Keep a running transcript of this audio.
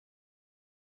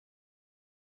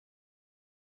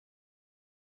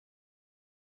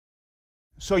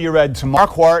So you read some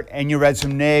Marquardt and you read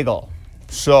some Nagel.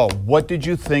 So what did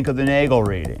you think of the Nagel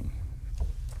reading?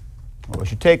 What was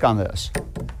your take on this?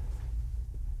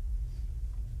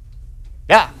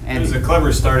 Yeah. It was a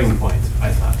clever starting point,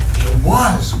 I thought. It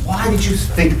was. Why did you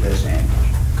think this, Andy?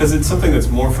 Because it's something that's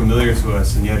more familiar to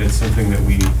us, and yet it's something that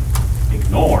we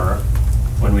ignore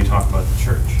when we talk about the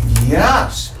church.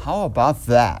 Yes. How about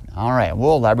that? All right.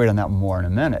 We'll elaborate on that more in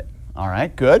a minute. All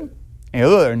right. Good. Any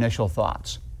other initial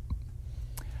thoughts?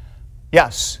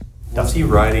 Yes. Was he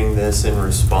writing this in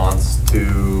response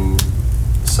to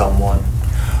someone?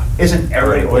 Isn't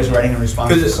everybody always writing in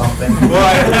response to something?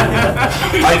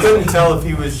 Well, I couldn't tell if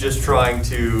he was just trying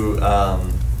to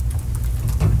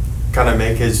kind of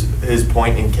make his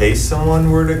point in case someone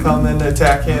were to come and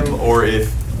attack him, or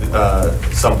if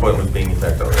some point was being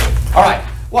attacked already. All right.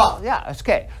 Well, yeah, that's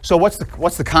okay. So what's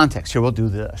the context here? We'll do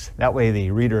this. That way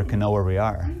the reader can know where we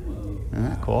are. Isn't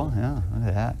that cool? Yeah, look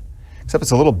at that. Except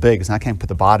it's a little big, so I can't put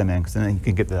the bottom in, because then you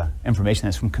can get the information.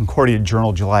 That's from Concordia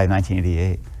Journal, July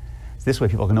 1988. So this way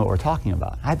people can know what we're talking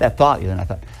about. I had that thought, and I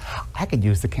thought, I could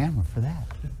use the camera for that.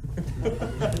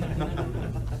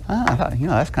 I thought,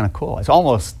 that's kind of cool. It's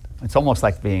almost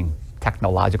like being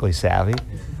technologically savvy.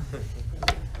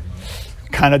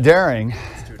 Kind of daring.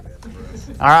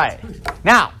 All right.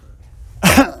 Now,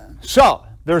 so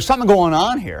there's something going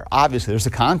on here. Obviously, there's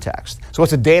the context. So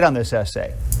what's the date on this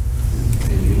essay?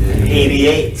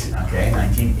 88. Okay,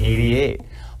 1988.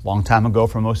 Long time ago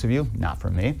for most of you, not for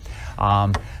me.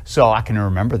 So I can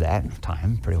remember that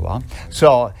time pretty well.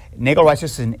 So Nagel writes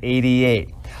this in 88.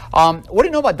 What do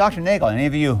you know about Dr. Nagel? Any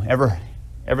of you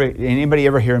anybody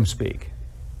ever hear him speak?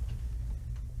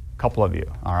 A couple of you,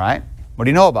 all right. What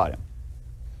do you know about him?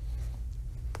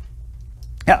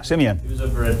 Yeah, Simeon. He was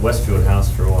over at Westfield House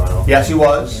for a while. Yes, he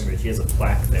was. He has a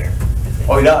plaque there, I think.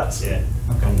 Oh, he does? Yeah,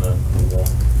 okay. on the wall.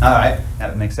 All right,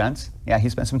 that makes sense. Yeah, he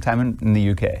spent some time in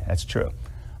the UK. That's true.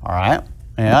 All right.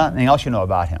 Yeah, anything else you know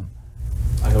about him?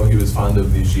 I know he was fond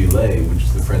of the gilet, which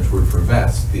is the French word for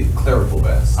vest, the clerical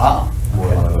vest. Oh,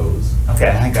 wore a lot of those. Okay,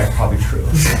 I think that's probably true.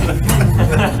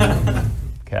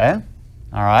 Okay.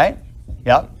 All right.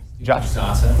 Yep. Josh.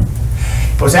 Sasa.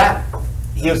 What's that?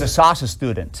 He was a Sasa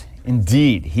student.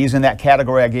 Indeed. He's in that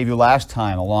category I gave you last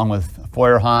time, along with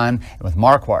Feuerhahn and with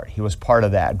Marquardt. He was part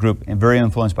of that group and very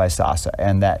influenced by Sasa,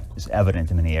 and that is evident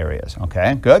in many areas.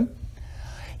 Okay, good.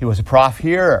 He was a prof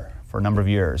here for a number of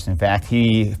years. In fact,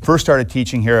 he first started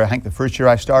teaching here, I think the first year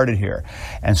I started here.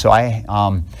 And so I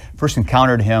first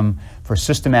encountered him for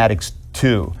Systematics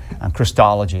 2 on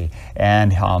Christology.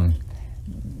 And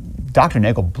Dr.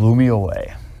 Nagel blew me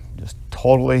away. Just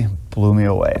totally blew me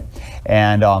away.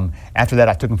 And after that,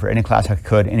 I took him for any class I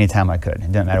could, anytime I could.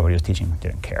 It didn't matter what he was teaching.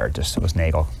 Didn't care. It was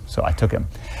Nagel. So I took him.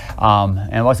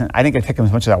 And I didn't get to pick him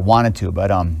as much as I wanted to,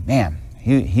 but man,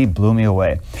 he blew me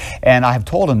away. And I have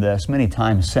told him this many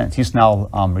times since. He's now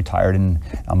retired and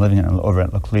living over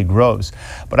at Laity Groves.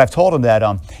 But I've told him that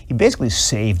he basically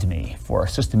saved me for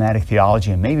systematic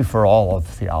theology and maybe for all of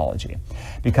theology.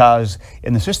 Because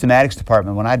in the systematics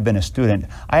department, when I'd been a student,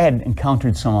 I had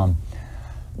encountered some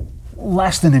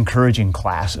less than encouraging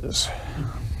classes.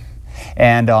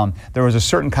 And there was a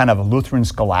certain kind of Lutheran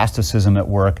scholasticism at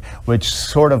work, which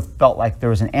sort of felt like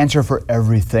there was an answer for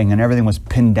everything, and everything was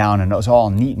pinned down, and it was all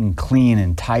neat and clean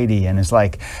and tidy. And it's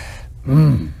like,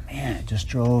 man, it just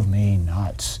drove me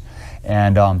nuts.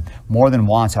 And more than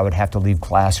once, I would have to leave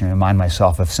class and remind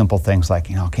myself of simple things like,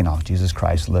 Jesus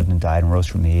Christ lived and died and rose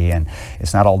for me, and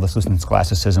it's not all this Lutheran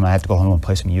scholasticism. I have to go home and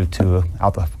play some U2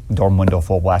 out the dorm window,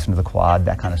 full blast into the quad,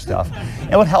 that kind of stuff.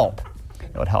 It would help.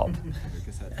 It would help.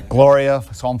 Gloria,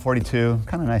 Psalm 42,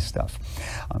 kind of nice stuff.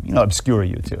 Obscure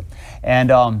U2.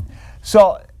 And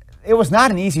so it was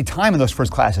not an easy time in those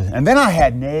first classes. And then I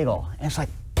had Nagel, and it's like,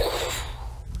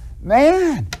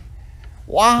 man,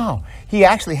 wow. He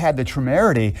actually had the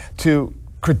temerity to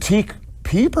critique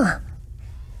Pieper.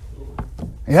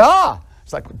 Yeah.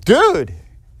 It's like, dude,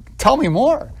 tell me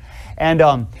more.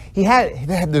 And he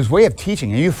had this way of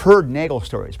teaching. And you've heard Nagel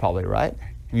stories probably, right?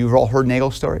 You've all heard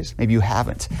Nagel stories? Maybe you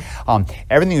haven't.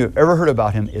 Everything you've ever heard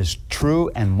about him is true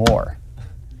and more.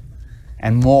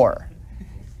 And more.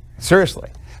 Seriously.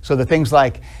 So the things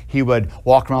like he would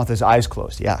walk around with his eyes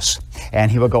closed, yes.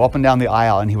 And he would go up and down the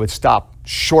aisle and he would stop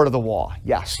short of the wall.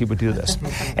 Yes, he would do this.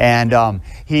 And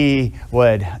he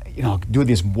would, do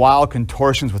these wild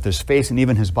contortions with his face and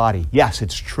even his body. Yes,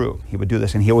 it's true. He would do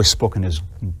this, and he always spoke in his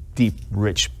deep,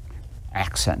 rich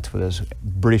accent with his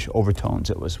British overtones.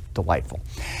 It was delightful.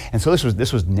 And so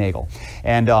this was Nagel.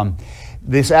 And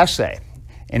this essay,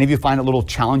 any of you find it a little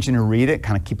challenging to read it,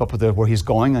 kind of keep up with where he's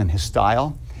going and his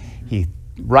style? He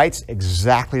writes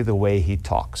exactly the way he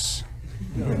talks.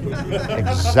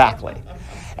 Exactly.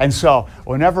 And so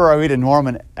whenever I read a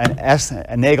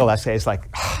Nagel essay, it's like,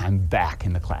 I'm back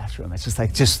in the classroom. It's just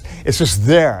like, it's just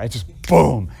there. It's just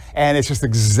boom. And it's just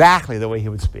exactly the way he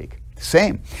would speak.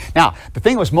 Same. Now, the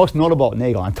thing that was most notable about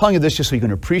Nagel, I'm telling you this just so you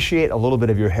can appreciate a little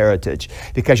bit of your heritage.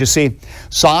 Because you see,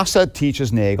 Sosa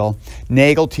teaches Nagel,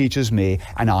 Nagel teaches me,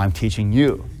 and now I'm teaching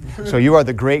you. So you are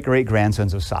the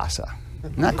great-great-grandsons of Sosa.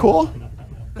 Isn't that cool?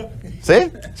 See?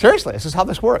 Seriously, this is how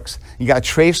this works. You got to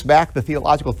trace back the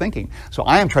theological thinking. So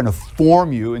I am trying to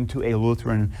form you into a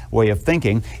Lutheran way of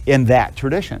thinking in that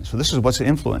tradition. So this is what's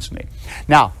influenced me.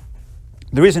 Now,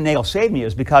 the reason Nagel saved me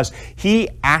is because he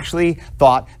actually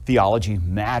thought theology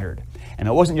mattered. And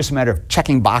it wasn't just a matter of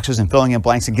checking boxes and filling in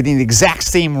blanks and getting the exact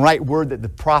same right word that the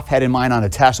prof had in mind on a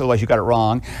test, otherwise you got it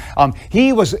wrong.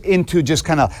 He was into just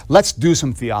kind of, let's do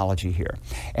some theology here.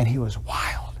 And he was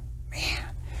wild. Man,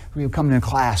 we would come into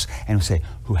class and we'd say,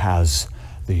 who has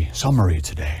the summary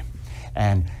today?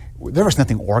 And there was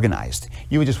nothing organized.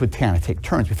 You would kind of take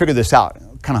turns. We figured this out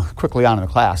kind of quickly on in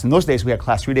the class. In those days, we had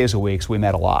class 3 days a week, so we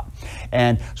met a lot.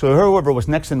 And so whoever was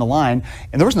next in the line,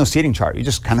 and there was no seating chart. You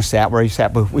just kind of sat where you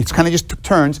sat, but we kind of just took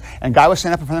turns, and a guy would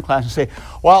stand up in front of the class and say,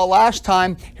 well, last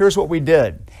time, here's what we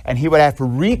did. And he would have to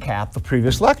recap the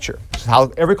previous lecture. This is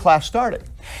how every class started.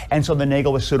 And so the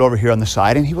Nagel would sit over here on the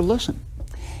side, and he would listen.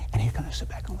 And he'd kind of sit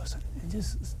back and listen, and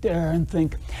just stare and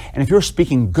think. And if you were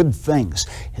speaking good things,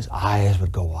 his eyes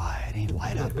would go wide, and he'd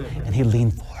light up, and he'd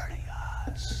lean forward.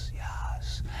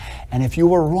 And if you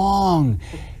were wrong,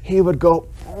 he would go,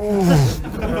 ooh.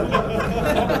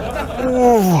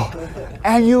 Ooh.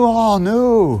 And you all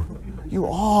knew. You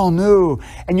all knew.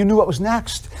 And you knew what was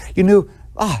next. You knew,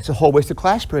 it's a whole wasted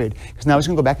class period. Because now he's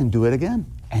going to go back and do it again.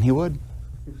 And he would.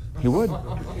 He would.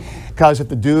 Because if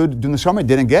the dude doing the summary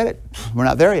didn't get it, we're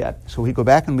not there yet. So he'd go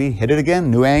back and we hit it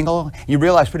again, new angle. You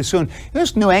realize pretty soon,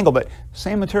 there's new angle, but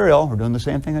same material, we're doing the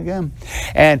same thing again.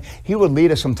 And he would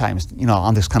lead us sometimes,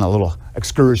 on this kind of little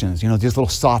excursions, these little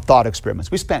soft thought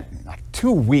experiments. We spent like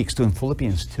 2 weeks doing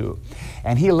Philippians 2.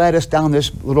 And he led us down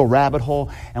this little rabbit hole,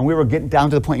 and we were getting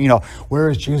down to the point, where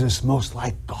is Jesus most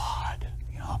like God?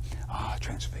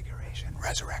 Transfiguration,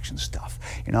 resurrection stuff.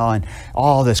 And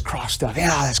all this cross stuff,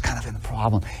 that's kind of in the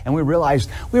problem. And we realized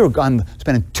we were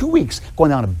spending 2 weeks going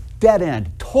down a dead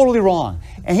end, totally wrong.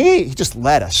 And he just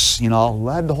led us,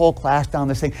 led the whole class down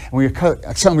this thing. And we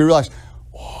realized,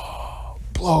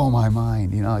 blow my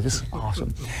mind, just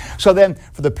awesome. So then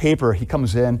for the paper, he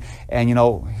comes in and,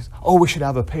 we should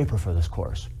have a paper for this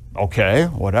course. Okay,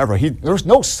 whatever. There's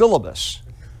no syllabus.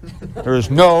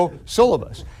 There's no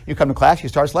syllabus. You come to class, he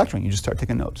starts lecturing, you just start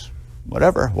taking notes.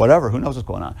 Whatever, who knows what's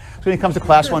going on. So he comes to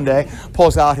class one day,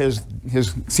 pulls out his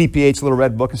CPH little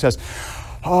red book and says,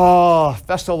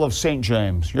 Festival of St.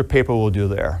 James, your paper will do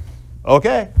there.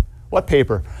 Okay, what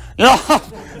paper?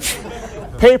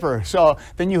 Paper. So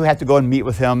then you had to go and meet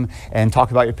with him and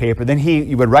talk about your paper. Then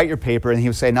you would write your paper and he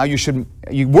would say, now your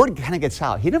word kind of gets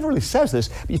out. He never really says this,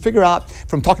 but you figure out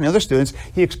from talking to other students,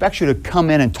 he expects you to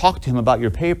come in and talk to him about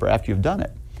your paper after you've done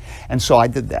it. And so I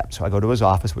did that. So I go to his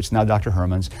office, which is now Dr.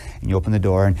 Herman's, and you open the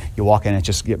door and you walk in and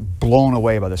just get blown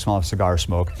away by the smell of cigar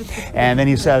smoke. And then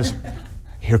he says,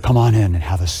 here, come on in and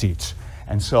have a seat.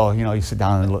 And so, you sit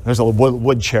down and there's a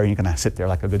wood chair and you can sit there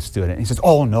like a good student. And he says,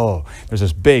 oh no, there's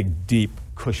this big, deep,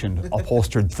 cushioned,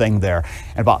 upholstered thing there.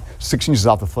 And about 6 inches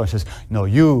off the floor, he says, no,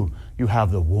 you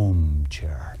have the womb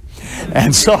chair.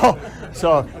 And so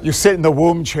you sit in the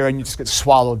womb chair and you just get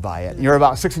swallowed by it. You're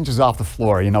about 6 inches off the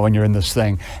floor, when you're in this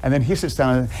thing. And then he sits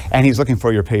down and he's looking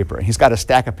for your paper. And he's got a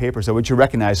stack of papers that which you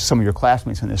recognize some of your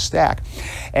classmates in this stack.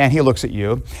 And he looks at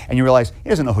you and you realize he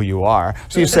doesn't know who you are.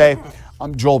 So you say,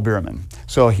 I'm Joel Biermann.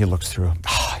 So he looks through,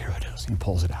 here it is. He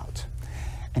pulls it out.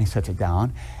 And he sets it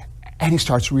down and he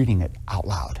starts reading it out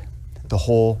loud. The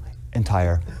whole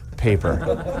entire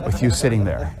paper with you sitting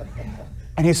there.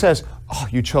 And he says,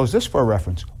 you chose this for a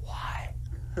reference. Why?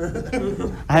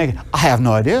 I have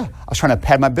no idea. I was trying to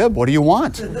pad my bib. What do you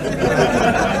want?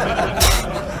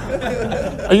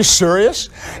 Are you serious?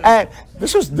 And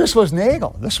this was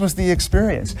Nagel. This was the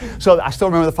experience. So I still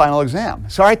remember the final exam.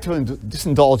 Sorry to just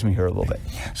indulge me here a little bit.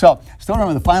 So I still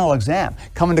remember the final exam.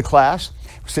 Come into class,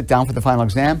 sit down for the final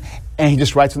exam, and he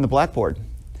just writes on the blackboard,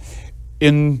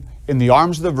 in the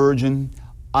arms of the Virgin,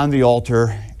 on the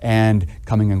altar, and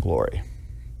coming in glory.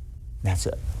 That's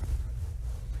it.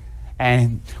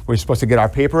 And we're supposed to get our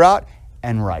paper out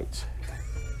and write.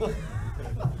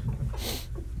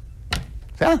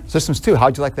 Yeah, Systems 2,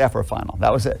 how'd you like that for a final?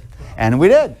 That was it. And we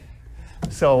did.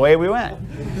 So away we went.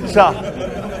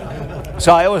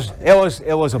 So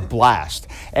it was a blast.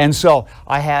 And so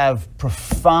I have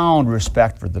profound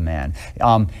respect for the man.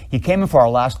 He came in for our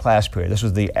last class period. This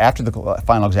was after the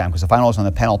final exam, because the final was on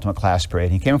the penultimate class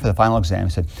period. He came in for the final exam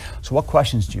and said, so what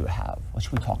questions do you have? What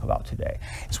should we talk about today?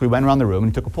 So we went around the room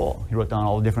and he took a poll. He wrote down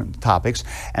all the different topics,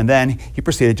 and then he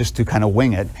proceeded just to kind of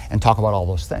wing it and talk about all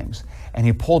those things. And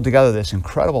he pulled together this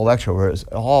incredible lecture where it was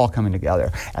all coming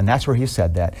together. And that's where he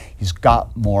said that he's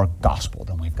got more gospel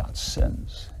than we've got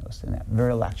sins. It was in that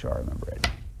very lecture, I remember it.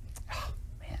 Oh,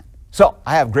 man. So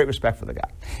I have great respect for the guy.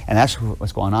 And that's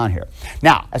what's going on here.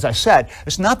 Now, as I said,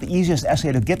 it's not the easiest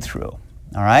essay to get through.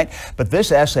 All right? But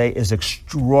this essay is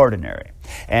extraordinary.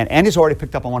 And Andy's already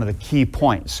picked up on one of the key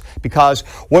points, because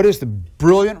what is the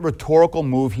brilliant rhetorical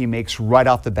move he makes right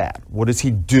off the bat? What does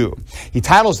he do? He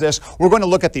titles this, we're going to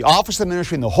look at the office of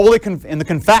ministry in the in the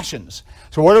confessions.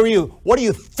 So what are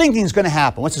you thinking is going to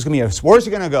happen? What's this going to be? Where's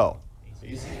he going to go?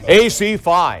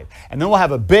 AC5. And then we'll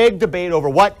have a big debate over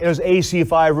what does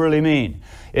AC5 really mean.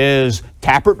 Is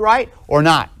Tappert right or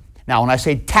not? Now, when I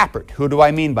say Tappert, who do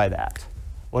I mean by that?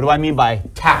 What do I mean by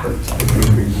Tappert?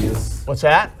 What's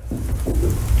that?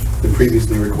 The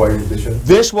previously required edition?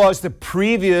 This was the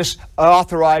previous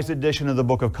authorized edition of the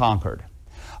Book of Concord.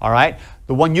 All right?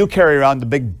 The one you carry around, the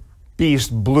big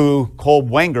beast, blue,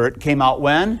 Kolb-Wengert, came out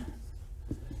when?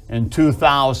 In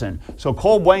 2000. So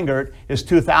Kolb-Wengert is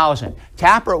 2000.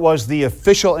 Tappert was the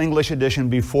official English edition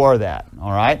before that.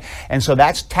 All right? And so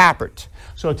that's Tappert.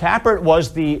 So Tappert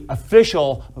was the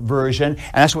official version,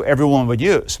 and that's what everyone would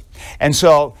use. And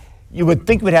so you would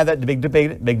think we'd have that big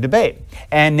debate.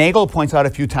 And Nagel points out a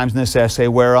few times in this essay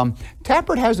where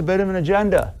Tappert has a bit of an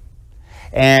agenda.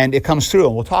 And it comes through,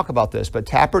 and we'll talk about this, but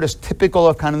Tappert is typical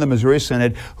of kind of the Missouri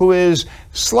Synod, who is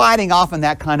sliding off in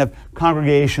that kind of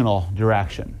congregational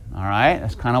direction. All right?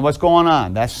 That's kind of what's going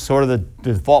on. That's sort of the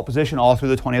default position all through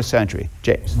the 20th century.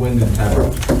 James. When did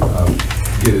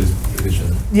Tappert get his edition?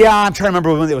 Yeah, I'm trying to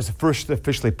remember when it was first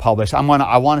officially published. I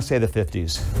want to say the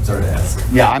 50s. I'm sorry to ask.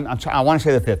 Yeah, I want to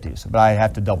say the 50s, but I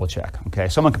have to double check. Okay,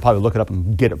 someone could probably look it up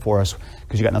and get it for us,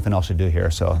 because you got nothing else to do here.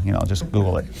 So just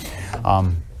Google it,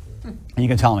 and you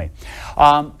can tell me.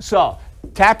 So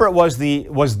Tappert was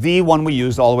the one we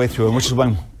used all the way through, and which is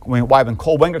when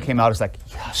Kolb-Wengert came out, it's like,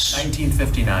 yes.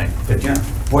 1959.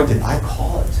 59. Boy, did I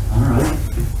call it. All right.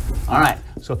 All right.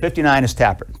 So 59 is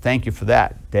Tappert. Thank you for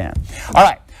that, Dan. All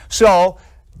right. So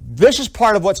this is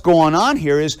part of what's going on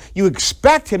here is you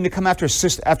expect him to come after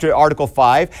Article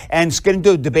 5 and get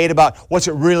into a debate about what's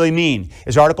it really mean.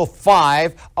 Is Article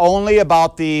 5 only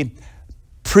about the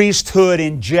priesthood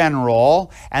in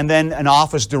general, and then an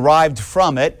office derived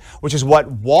from it, which is what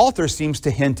Walther seems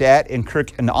to hint at in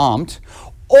Kirk and Amt,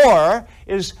 or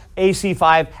is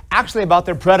AC5 actually about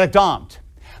their predict Amt?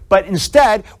 But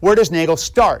instead, where does Nagel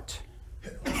start?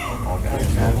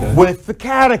 With the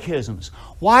catechisms.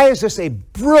 Why is this a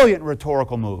brilliant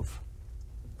rhetorical move?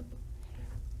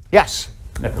 Yes?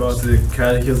 Because the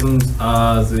catechisms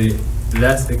are the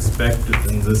less expected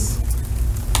in this,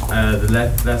 the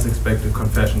less expected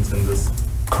confessions in this.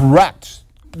 Correct.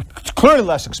 Clearly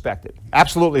less expected.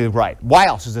 Absolutely right. Why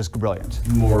else is this brilliant?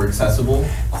 More accessible?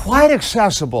 Quite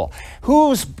accessible.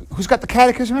 Who's got the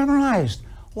catechism memorized?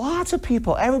 Lots of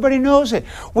people. Everybody knows it.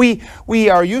 We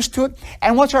are used to it.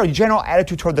 And what's our general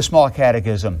attitude toward the small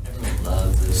catechism?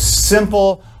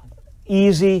 Simple,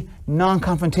 easy,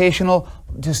 non-confrontational.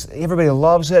 Just everybody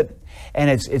loves it, and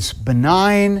it's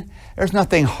benign. There's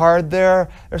nothing hard there.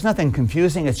 There's nothing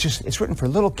confusing. It's written for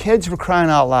little kids, for crying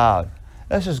out loud.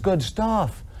 This is good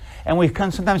stuff. And we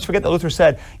can sometimes forget that Luther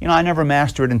said, I never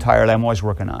master it entirely. I'm always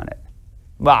working on it.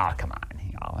 Well, come on.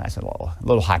 That's a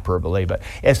little hyperbole, but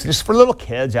it's just for little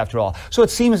kids after all. So it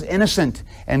seems innocent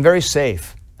and very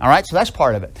safe. All right, so that's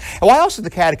part of it. And why else is the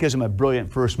catechism a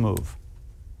brilliant first move?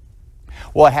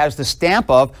 Well, it has the stamp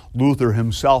of Luther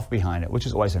himself behind it, which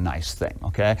is always a nice thing,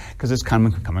 okay? Because it's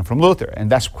coming from Luther,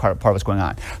 and that's part of what's going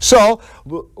on. So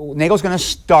Nagel's going to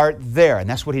start there, and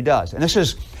that's what he does. And this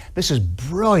is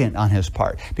brilliant on his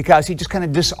part, because he just kind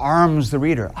of disarms the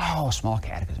reader. Oh, small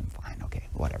catechism, fine, okay,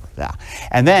 whatever. Yeah.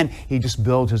 And then he just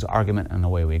builds his argument, and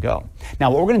away we go.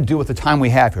 Now, what we're going to do with the time we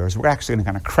have here is we're actually going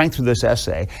to kind of crank through this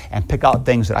essay and pick out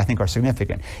things that I think are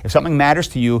significant. If something matters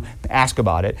to you, ask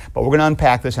about it. But we're going to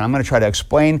unpack this, and I'm going to try to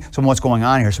explain some of what's going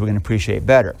on here so we can appreciate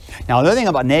better. Now, another thing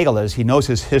about Nagel is he knows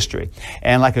his history.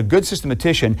 And like a good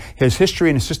systematician, his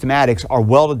history and his systematics are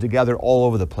welded together all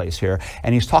over the place here.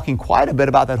 And he's talking quite a bit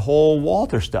about that whole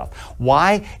Walther stuff.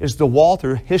 Why is the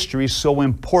Walther history so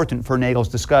important for Nagel's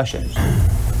discussion?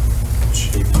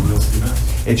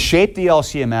 It shaped the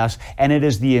LCMS, and it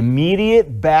is the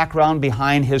immediate background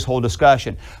behind his whole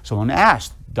discussion. So when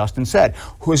asked, Dustin said.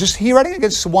 Who is this? He writing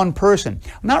against one person.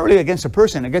 Not really against a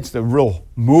person, against the real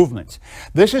movement.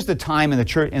 This is the time in the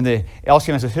church, in the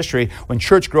LCMS's history, when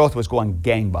church growth was going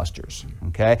gangbusters.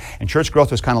 Okay, and church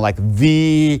growth was kind of like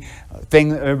the thing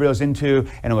that everybody was into,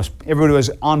 and everybody was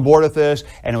on board with this,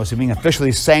 and it was being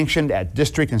officially sanctioned at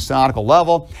district and synodical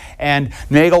level. And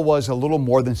Nagel was a little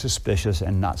more than suspicious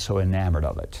and not so enamored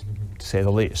of it, to say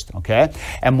the least, okay?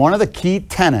 And one of the key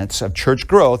tenets of church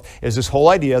growth is this whole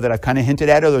idea that I've kind of hinted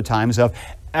at other times of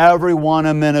everyone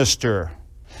a minister.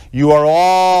 You are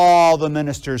all the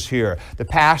ministers here. The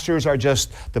pastors are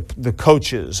just the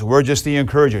coaches. We're just the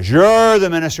encouragers. You're the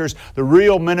ministers. The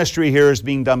real ministry here is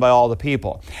being done by all the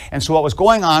people. And so what was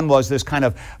going on was this kind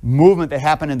of movement that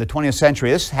happened in the 20th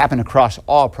century. This happened across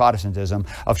all Protestantism,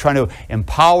 of trying to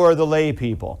empower the lay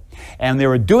people. And they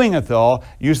were doing it, though,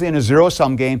 usually in a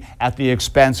zero-sum game at the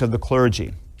expense of the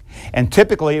clergy. And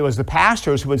typically it was the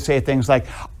pastors who would say things like,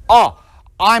 oh,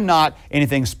 I'm not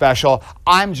anything special.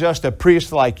 I'm just a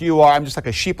priest like you are. I'm just like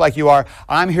a sheep like you are.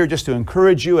 I'm here just to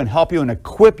encourage you and help you and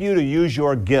equip you to use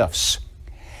your gifts.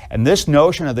 And this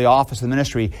notion of the office of the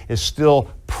ministry is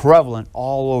still prevalent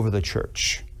all over the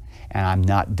church. And I'm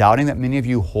not doubting that many of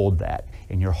you hold that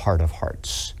in your heart of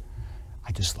hearts.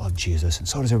 I just love Jesus, and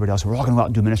so does everybody else. We're all going to go out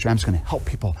and do ministry. I'm just going to help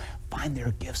people find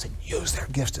their gifts and use their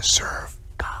gifts to serve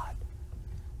God.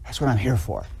 That's what I'm here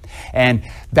for. And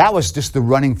that was just the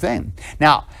running thing.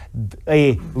 Now,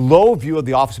 a low view of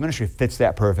the office of ministry fits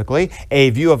that perfectly. A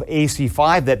view of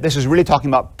AC5, that this is really talking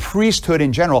about priesthood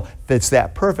in general, fits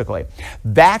that perfectly.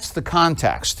 That's the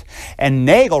context. And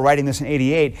Nagel, writing this in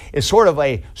 88, is sort of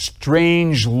a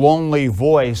strange, lonely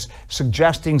voice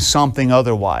suggesting something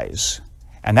otherwise.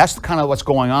 And that's kind of what's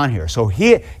going on here. So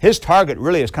his target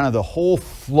really is kind of the whole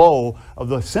flow of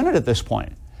the synod at this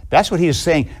point. That's what he is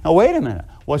saying. Now, wait a minute.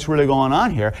 What's really going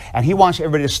on here? And he wants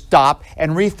everybody to stop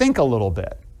and rethink a little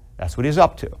bit. That's what he's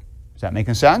up to. Is that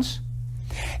making sense?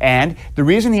 And the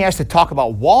reason he has to talk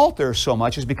about Walther so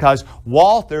much is because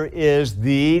Walther is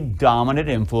the dominant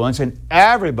influence, and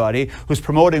everybody who's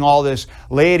promoting all this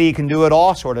laity can do it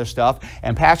all sort of stuff,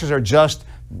 and pastors are just,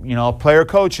 player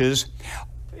coaches.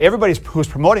 Everybody who's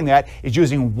promoting that is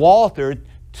using Walther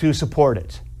to support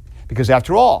it. Because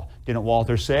after all, didn't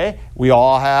Walther say, we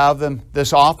all have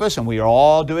this office and we are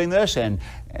all doing this, and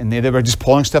they were just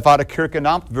pulling stuff out of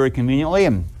Clericalism very conveniently,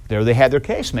 and there they had their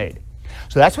case made.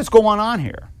 So that's what's going on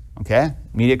here. Okay?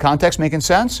 Immediate context making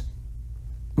sense?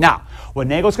 Now, what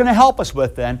Nagel's going to help us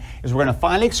with then is we're going to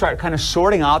finally start kind of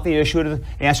sorting out the issue to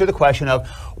answer the question of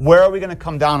where are we going to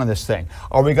come down on this thing?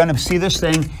 Are we going to see this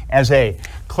thing as a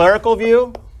clerical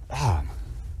view?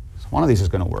 One of these is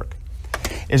going to work.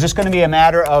 Is this going to be a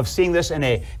matter of seeing this in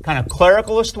a kind of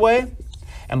clericalist way?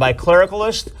 And by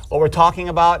clericalist, what we're talking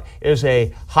about is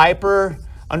a hyper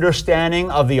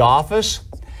understanding of the office.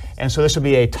 And so this would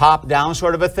be a top-down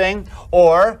sort of a thing.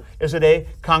 Or is it a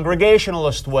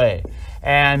congregationalist way?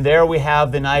 And there we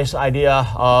have the nice idea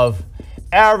of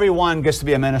everyone gets to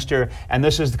be a minister. And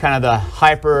this is kind of the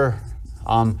hyper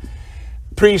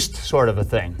priest sort of a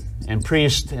thing. And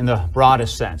priest in the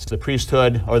broadest sense, the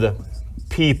priesthood or the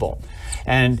people.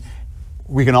 And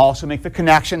we can also make the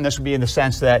connection. This would be in the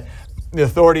sense that the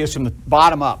authority is from the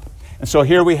bottom up. And so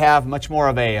here we have much more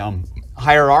of a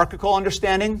hierarchical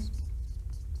understanding.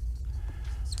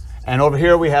 And over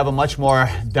here we have a much more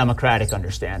democratic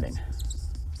understanding.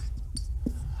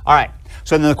 All right.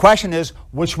 So then the question is,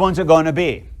 which one's it going to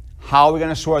be? How are we going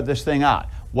to sort this thing out?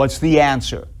 What's the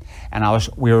answer? And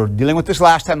we were dealing with this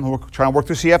last time. We were trying to work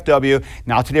through CFW.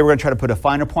 Now today we're going to try to put a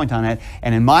finer point on it.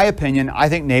 And in my opinion, I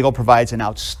think Nagel provides an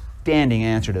outstanding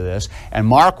answer to this. And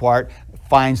Marquardt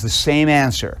finds the same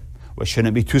answer, which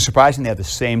shouldn't be too surprising. They have the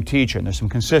same teacher, and there's some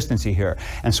consistency here.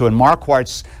 And so in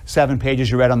Marquardt's 7 pages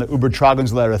you read on the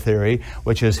Übertragungslehre theory,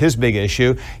 which is his big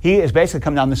issue, he is basically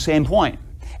come down the same point.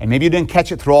 And maybe you didn't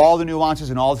catch it through all the nuances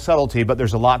and all the subtlety, but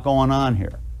there's a lot going on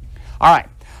here. All right.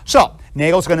 So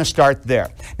Nagel's going to start there.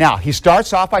 Now, he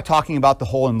starts off by talking about the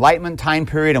whole Enlightenment time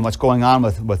period and what's going on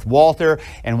with Walther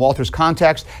and Walther's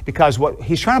context, because what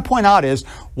he's trying to point out is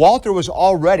Walther was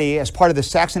already, as part of the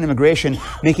Saxon immigration,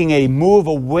 making a move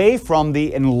away from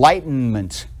the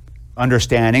Enlightenment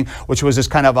understanding, which was this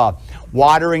kind of a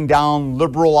watering down,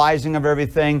 liberalizing of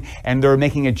everything, and they're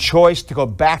making a choice to go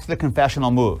back to the confessional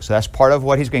move. So that's part of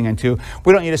what he's getting into.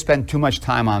 We don't need to spend too much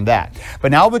time on that. But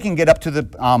now we can get up to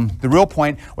the real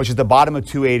point, which is the bottom of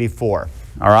 284.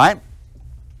 All right?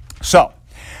 So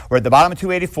we're at the bottom of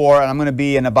 284, and I'm going to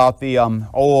be in about the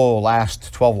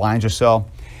last 12 lines or so.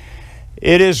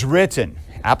 It is written,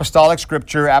 apostolic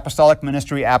scripture, apostolic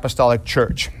ministry, apostolic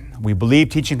church. We believe,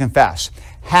 teach, and confess.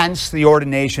 Hence the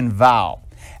ordination vow.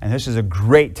 And this is a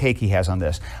great take he has on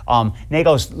this.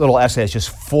 Nagel's little essay is just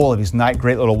full of these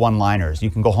great little one-liners. You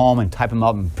can go home and type them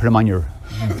up and put them on your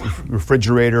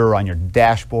refrigerator or on your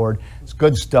dashboard. It's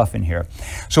good stuff in here.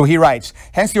 So he writes,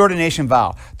 hence the ordination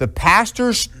vow. The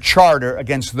pastor's charter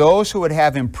against those who would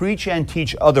have him preach and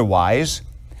teach otherwise,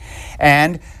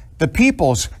 and the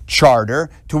people's charter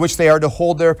to which they are to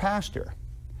hold their pastor.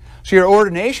 So your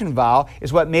ordination vow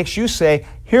is what makes you say,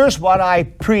 here's what I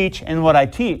preach and what I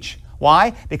teach.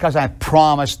 Why? Because I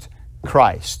promised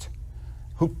Christ.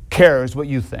 Who cares what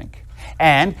you think?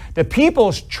 And the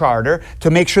people's charter to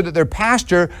make sure that their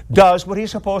pastor does what he's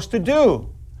supposed to do.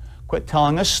 Quit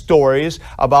telling us stories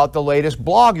about the latest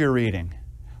blog you're reading.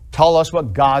 Tell us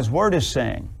what God's Word is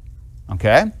saying.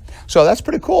 Okay? So that's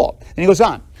pretty cool. And he goes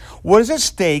on. What is at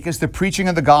stake is the preaching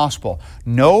of the gospel.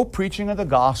 No preaching of the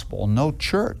gospel, no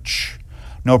church.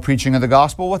 No preaching of the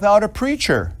gospel without a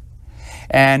preacher.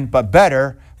 But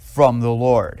better, from the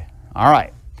Lord. All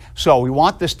right. So we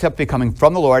want this tip to be coming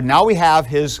from the Lord. Now we have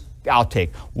his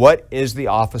outtake. What is the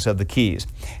office of the keys?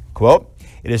 Quote,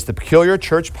 it is the peculiar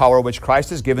church power which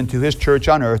Christ has given to his church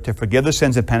on earth to forgive the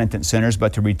sins of penitent sinners,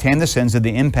 but to retain the sins of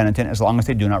the impenitent as long as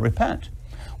they do not repent.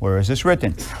 Where is this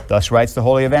written? Thus writes the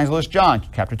holy evangelist John,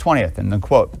 chapter 20th, and then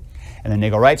quote. And then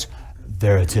Nagel writes,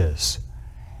 there it is.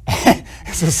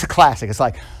 This is a classic. It's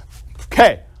like,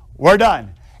 okay, we're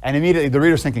done. And immediately the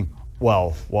reader's thinking,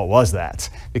 well, what was that?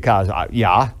 Because,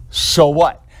 yeah, so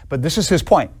what? But this is his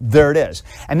point. There it is.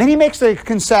 And then he makes the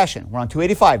concession. We're on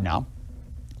 285 now.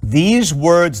 These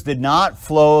words did not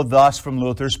flow thus from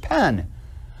Luther's pen.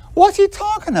 What's he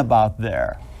talking about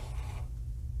there?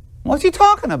 What's he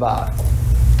talking about?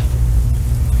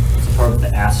 Part of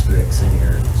the asterisks in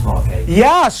your small catechism.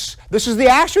 Yes, this is the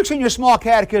asterisk in your small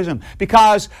catechism,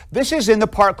 because this is in the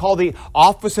part called the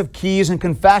Office of Keys and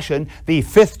Confession, the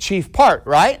fifth chief part,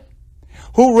 right?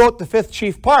 Who wrote the fifth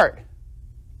chief part?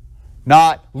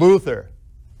 Not Luther.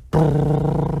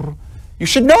 You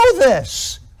should know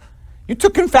this. You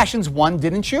took Confessions 1,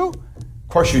 didn't you? Of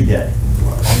course you did.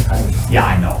 Yeah,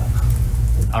 I know.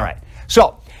 All right.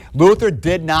 So, Luther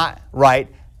did not write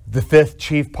the fifth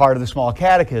chief part of the small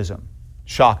catechism.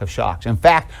 Shock of shocks. In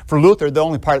fact, for Luther,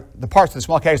 the parts of the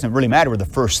small catechism that really mattered were the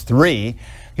first three.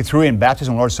 He threw in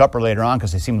baptism and Lord's Supper later on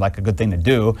because they seemed like a good thing to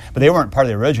do, but they weren't part of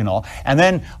the original. And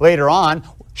then later on,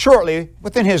 shortly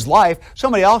within his life,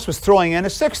 somebody else was throwing in a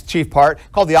sixth chief part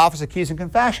called the Office of Keys and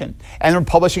Confession, and they're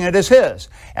publishing it as his.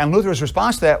 And Luther's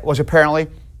response to that was apparently,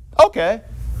 okay,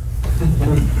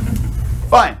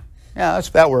 fine. Yeah,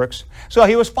 that works. So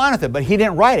he was fine with it, but he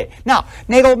didn't write it. Now,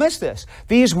 Nagel missed this.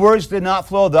 These words did not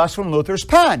flow thus from Luther's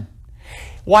pen.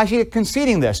 Why is he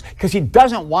conceding this? Because he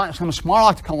doesn't want some smart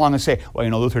aleck to come along and say, well,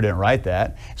 Luther didn't write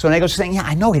that. So Nagel's saying, yeah,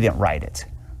 I know he didn't write it.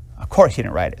 Of course he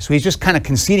didn't write it. So he's just kind of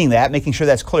conceding that, making sure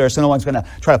that's clear, so no one's going to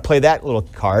try to play that little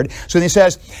card. So then he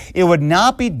says, it would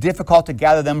not be difficult to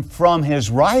gather them from his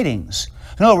writings.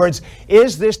 In other words,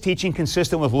 is this teaching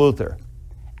consistent with Luther?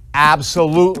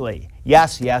 Absolutely.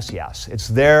 Yes, yes, yes. It's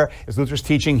there. It's Luther's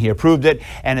teaching. He approved it.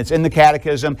 And it's in the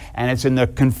Catechism. And it's in the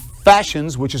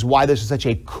Confessions, which is why this is such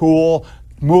a cool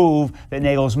move that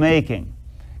Nagel's making.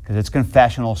 Because it's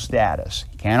confessional status.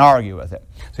 You can't argue with it.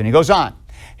 So then he goes on.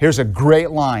 Here's a great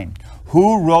line.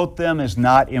 Who wrote them is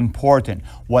not important.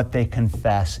 What they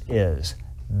confess is.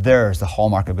 There's the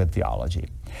hallmark of good theology.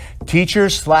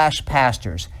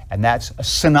 Teachers/pastors. And that's a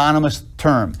synonymous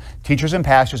term. Teachers and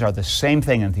pastors are the same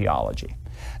thing in theology.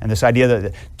 And this idea that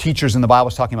the teachers in the Bible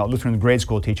is talking about Lutheran grade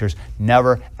school teachers,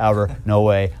 never, ever, no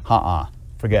way,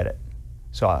 forget it.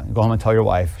 So go home and tell your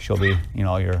wife. She'll be,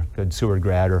 your good Seward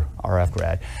grad or RF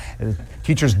grad.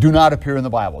 Teachers do not appear in the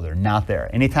Bible. They're not there.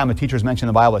 Anytime a teacher is mentioned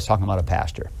in the Bible, it's talking about a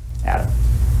pastor. Adam.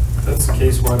 If that's the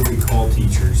case, why do we call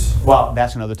teachers? Well,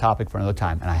 that's another topic for another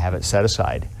time, and I have it set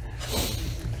aside.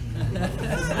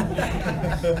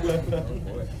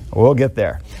 We'll get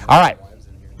there. All right.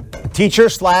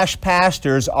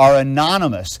 Teachers/pastors are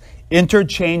anonymous,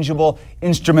 interchangeable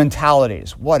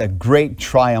instrumentalities. What a great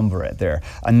triumvirate there.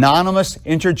 Anonymous,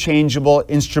 interchangeable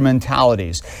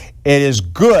instrumentalities. It is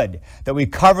good that we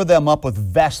cover them up with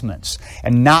vestments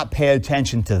and not pay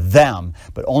attention to them,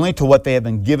 but only to what they have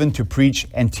been given to preach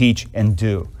and teach and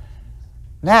do.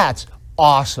 That's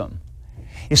awesome.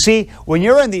 You see, when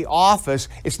you're in the office,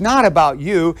 it's not about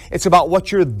you, it's about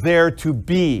what you're there to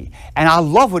be. And I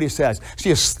love what he says. So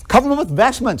you cover them with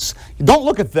vestments. You don't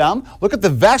look at them, look at the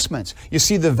vestments. You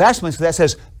see the vestments that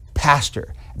says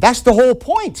pastor. That's the whole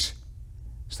point.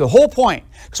 It's the whole point.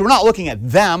 So we're not looking at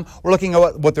them, we're looking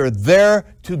at what they're there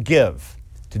to give,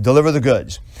 to deliver the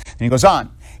goods. And he goes on,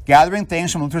 Gathering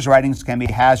things from Luther's writings can be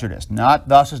hazardous. Not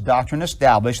thus is doctrine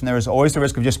established, and there is always the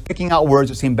risk of just picking out words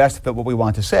that seem best to fit what we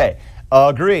want to say.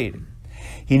 Agreed.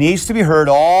 He needs to be heard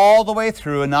all the way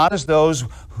through, and not as those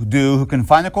who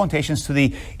confine their quotations to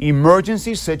the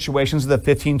emergency situations of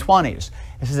the 1520s.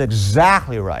 This is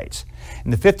exactly right.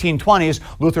 In the 1520s,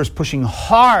 Luther is pushing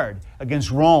hard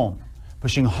against Rome,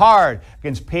 pushing hard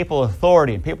against papal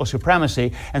authority and papal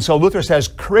supremacy. And so Luther says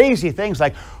crazy things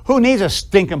like, who needs a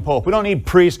stinking pope? We don't need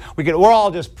priests. We're all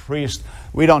just priests.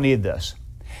 We don't need this.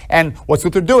 And what's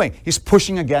Luther doing? He's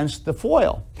pushing against the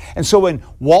foil. And so when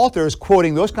Walther is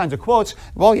quoting those kinds of quotes,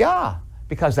 well, yeah,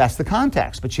 because that's the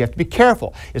context. But you have to be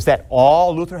careful. Is that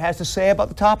all Luther has to say about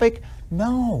the topic?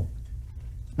 No,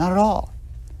 not at all.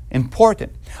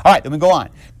 Important. All right, then we go on.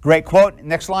 Great quote.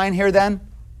 Next line here then.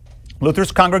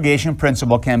 Luther's congregation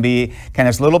principle can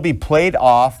as little be played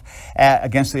off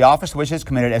against the office to which it is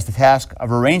committed as the task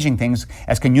of arranging things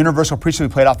as can universal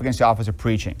priesthood be played off against the office of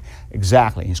preaching.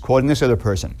 Exactly. He's quoting this other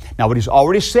person. Now what he's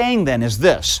already saying then is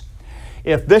this.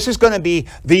 If this is going to be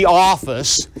the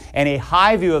office and a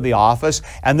high view of the office,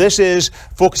 and this is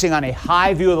focusing on a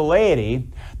high view of the laity,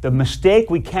 the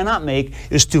mistake we cannot make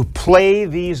is to play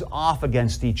these off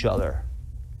against each other.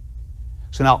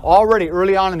 So now already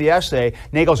early on in the essay,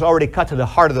 Nagel's already cut to the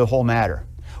heart of the whole matter,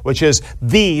 which is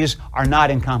these are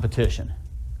not in competition.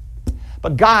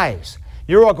 But guys,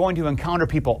 you're all going to encounter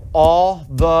people all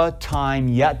the time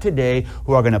yet today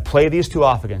who are going to play these two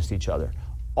off against each other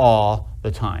all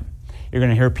the time. You're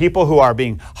going to hear people who are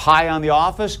being high on the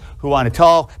office, who want to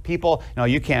tell people,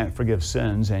 you can't forgive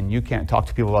sins and you can't talk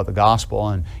to people about the gospel,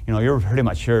 and you're pretty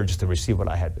much here just to receive what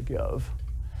I had to give.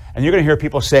 And you're going to hear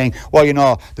people saying,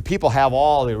 well, the people have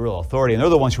all the real authority, and they're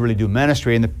the ones who really do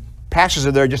ministry, and the pastors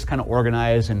are there just to kind of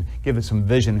organize and give it some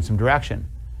vision and some direction.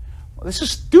 Well, this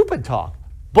is stupid talk.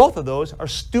 Both of those are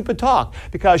stupid talk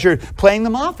because you're playing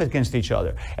them off against each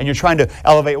other. And you're trying to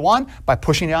elevate one by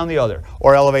pushing down the other,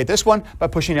 or elevate this one by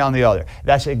pushing down the other.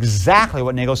 That's exactly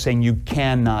what Nagel's saying you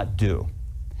cannot do.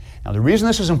 Now, the reason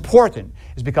this is important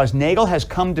is because Nagel has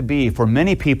come to be, for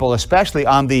many people, especially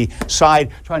on the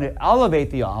side trying to elevate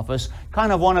the office,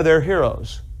 kind of one of their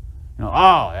heroes. Oh,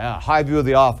 yeah, high view of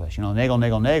the office, Nagel,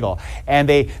 Nagel, Nagel. And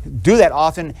they do that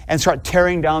often and start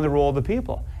tearing down the role of the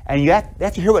people. And you have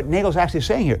to hear what Nagel's actually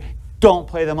saying here. Don't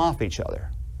play them off each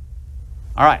other.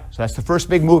 All right, so that's the first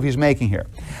big move he's making here.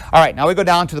 All right, now we go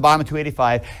down to the bottom of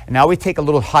 285, and now we take a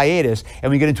little hiatus,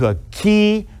 and we get into a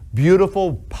key,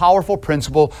 beautiful, powerful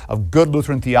principle of good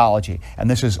Lutheran theology. And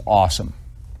this is awesome.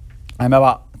 I'm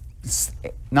about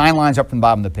 9 lines up from the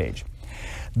bottom of the page.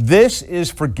 This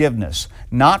is forgiveness,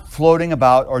 not floating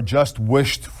about or just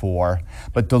wished for,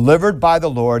 but delivered by the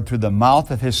Lord through the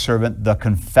mouth of His servant, the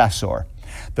confessor.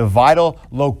 The vital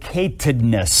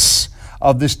locatedness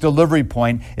of this delivery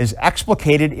point is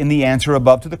explicated in the answer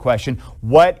above to the question,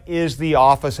 what is the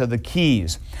office of the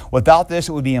keys? Without this,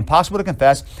 it would be impossible to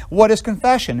confess what is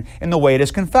confession in the way it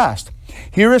is confessed.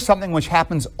 Here is something which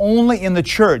happens only in the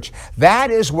church. That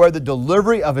is where the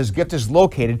delivery of His gift is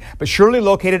located, but surely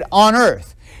located on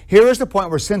earth. Here is the point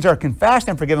where sins are confessed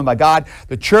and forgiven by God.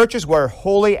 The church is where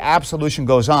holy absolution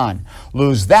goes on.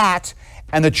 Lose that,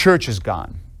 and the church is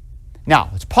gone. Now,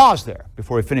 let's pause there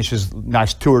before he finishes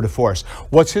nice tour de force.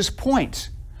 What's his point?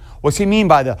 What's he mean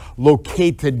by the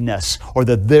locatedness or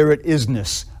the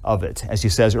there-it-isness of it, as he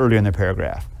says earlier in the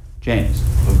paragraph? James.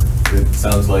 It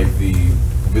sounds like the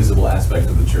visible aspect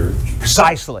of the church.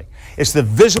 Precisely. It's the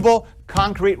visible,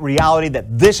 concrete reality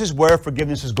that this is where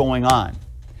forgiveness is going on.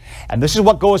 And this is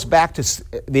what goes back to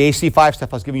the AC5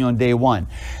 stuff I was giving you on day 1.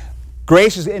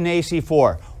 Grace is in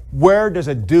AC4. Where does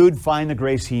a dude find the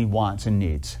grace he wants and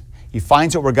needs? He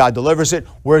finds it where God delivers it.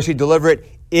 Where does He deliver it?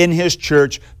 In His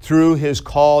church through His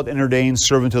called and ordained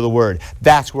servant of the Word.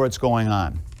 That's where it's going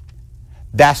on.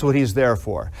 That's what He's there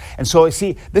for. And so, you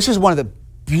see, this is one of the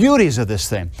beauties of this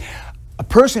thing. A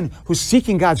person who's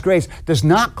seeking God's grace does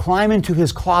not climb into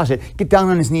his closet, get down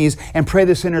on his knees, and pray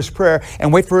the sinner's prayer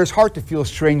and wait for his heart to feel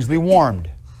strangely warmed.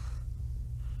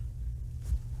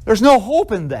 There's no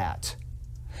hope in that.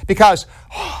 Because,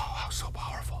 so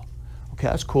powerful. Okay,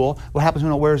 that's cool. What happens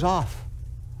when it wears off?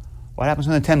 What happens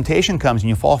when the temptation comes and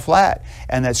you fall flat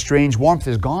and that strange warmth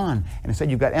is gone and instead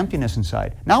you've got emptiness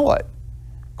inside? Now what?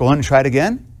 Go in and try it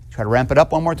again? Try to ramp it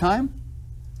up one more time?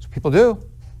 That's what people do.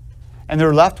 And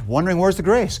they're left wondering, where's the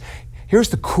grace? Here's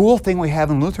the cool thing we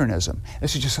have in Lutheranism.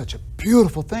 This is just such a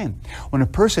beautiful thing. When a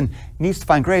person needs to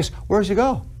find grace, where does he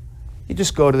go? You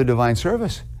just go to the divine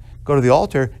service. Go to the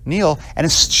altar, kneel, and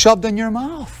it's shoved in your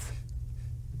mouth.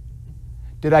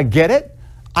 Did I get it?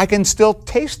 I can still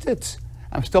taste it.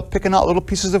 I'm still picking out little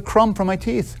pieces of crumb from my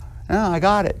teeth. Oh, I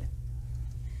got it.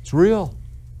 It's real.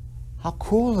 How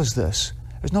cool is this?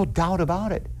 There's no doubt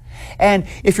about it. And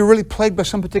if you're really plagued by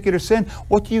some particular sin,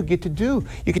 what do you get to do?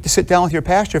 You get to sit down with your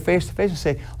pastor face to face and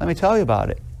say, let me tell you about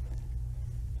it.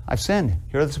 I've sinned.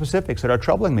 Here are the specifics that are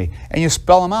troubling me. And you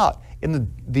spell them out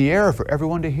in the air for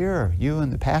everyone to hear, you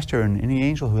and the pastor and any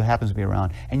angel who happens to be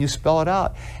around. And you spell it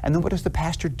out. And then what does the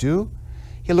pastor do?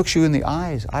 He looks you in the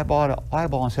eyes, eyeball to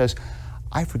eyeball, and says,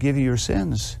 I forgive you your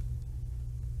sins.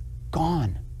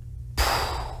 Gone.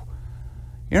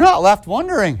 You're not left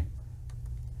wondering.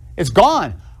 It's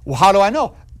gone. Well, how do I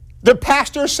know? The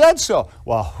pastor said so.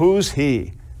 Well, who's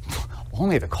he?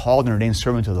 Only the called and ordained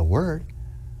servant of the word.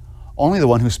 Only the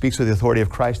one who speaks with the authority of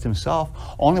Christ himself.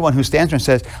 Only one who stands there and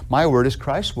says, my word is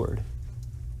Christ's word.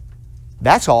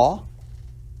 That's all.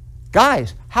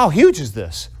 Guys, how huge is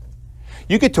this?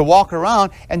 You get to walk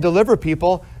around and deliver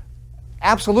people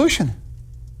absolution.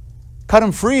 Cut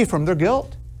them free from their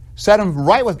guilt. Set them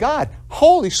right with God.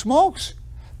 Holy smokes.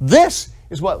 This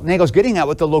is what Nagel's getting at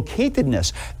with the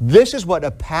locatedness. This is what a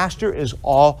pastor is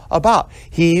all about.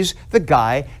 He's the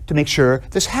guy to make sure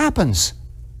this happens.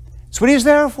 That's what he's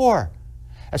there for.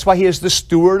 That's why he is the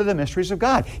steward of the mysteries of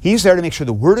God. He's there to make sure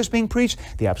the word is being preached,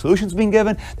 the absolution is being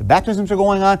given, the baptisms are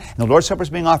going on, and the Lord's Supper is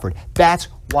being offered. That's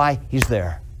why he's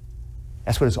there.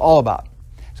 That's what it's all about.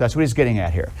 So that's what he's getting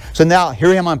at here. So now, here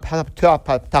I am on top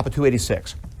of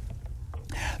 286.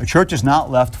 The church is not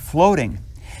left floating.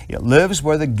 It lives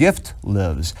where the gift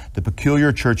lives, the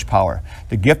peculiar church power.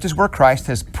 The gift is where Christ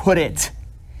has put it.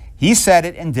 He said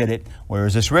it and did it. Where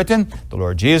is this written? The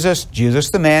Lord Jesus,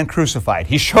 Jesus the man crucified.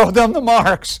 He showed them the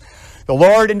marks. The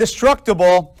Lord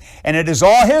indestructible, and it is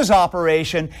all his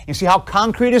operation. You see how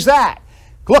concrete is that?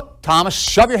 Look, Thomas,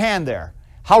 shove your hand there.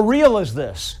 How real is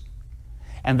this?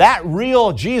 And that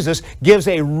real Jesus gives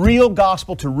a real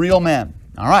gospel to real men.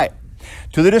 All right.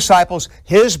 To the disciples,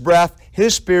 his breath,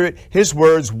 his spirit, his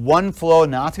words, one flow,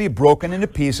 not to be broken into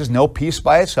pieces, no piece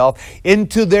by itself,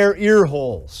 into their ear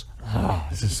holes. Oh,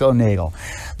 this is so Nagel.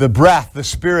 The breath, the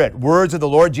spirit, words of the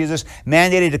Lord Jesus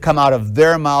mandated to come out of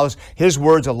their mouths, his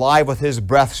words alive with his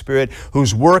breath spirit,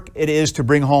 whose work it is to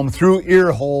bring home through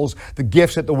ear holes the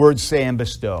gifts that the words say and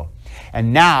bestow.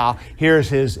 And now, here's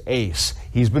his ace.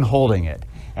 He's been holding it,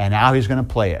 and now he's going to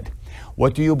play it.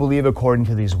 What do you believe according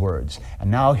to these words? And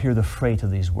now hear the freight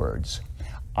of these words.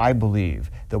 I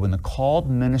believe that when the called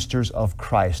ministers of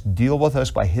Christ deal with us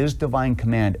by his divine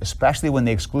command, especially when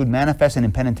they exclude manifest and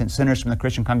impenitent sinners from the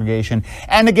Christian congregation,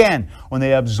 and again, when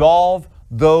they absolve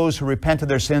those who repent of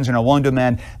their sins and are willing to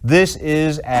amend, this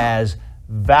is as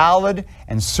valid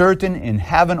and certain in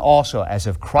heaven also as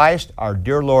if Christ, our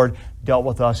dear Lord, dealt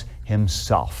with us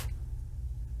himself.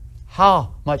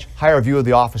 How much higher view of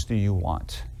the office do you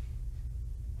want?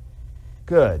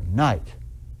 Good night.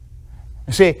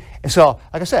 You see, and so,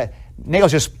 like I said,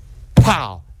 Nagel's just,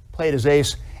 pow, played his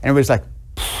ace, and everybody's like,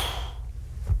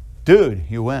 dude,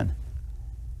 you win.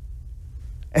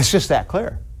 It's just that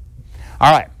clear.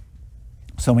 All right,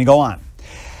 so we go on.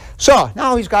 So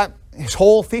now he's got his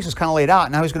whole thesis kind of laid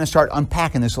out. Now he's going to start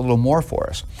unpacking this a little more for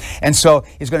us. And so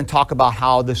he's going to talk about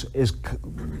how this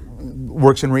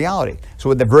works in reality.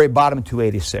 So at the very bottom of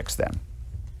 286 then,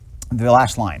 the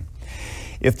last line.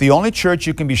 If the only church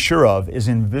you can be sure of is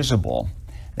invisible,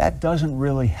 that doesn't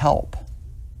really help.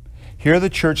 Here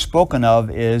the church spoken of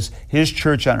is his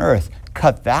church on earth.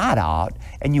 Cut that out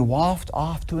and you waft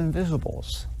off to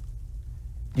invisibles.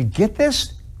 You get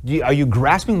this? Are you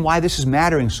grasping why this is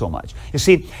mattering so much? You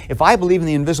see, if I believe in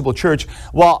the invisible church,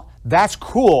 well, that's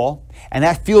cool and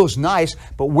that feels nice,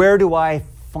 but where do I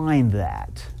find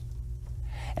that?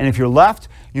 And if you're left,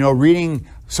 reading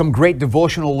some great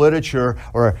devotional literature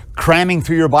or cramming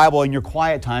through your Bible in your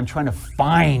quiet time trying to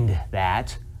find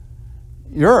that,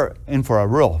 you're in for a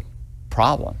real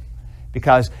problem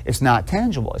because it's not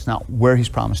tangible. It's not where he's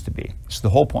promised to be. It's the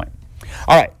whole point.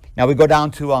 All right, now we go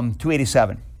down to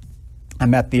 287.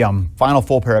 I'm at the final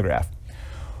full paragraph.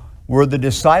 Were the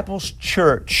disciples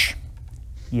church?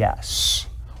 Yes.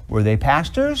 Were they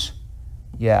pastors?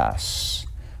 Yes.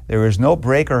 There is no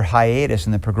break or hiatus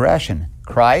in the progression.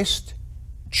 Christ,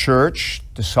 church,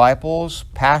 disciples,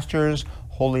 pastors,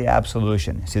 holy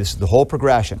absolution. See, this is the whole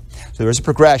progression. So there is a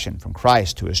progression from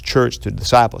Christ to his church, to the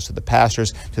disciples, to the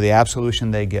pastors, to the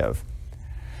absolution they give.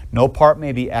 No part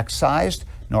may be excised,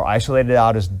 nor isolated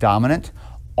out as dominant.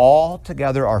 All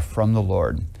together are from the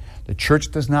Lord. The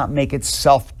church does not make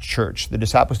itself church. The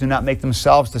disciples do not make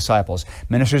themselves disciples.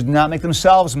 Ministers do not make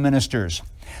themselves ministers.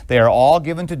 They are all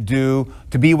given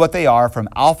to be what they are from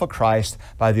Alpha Christ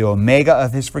by the Omega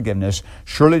of his forgiveness,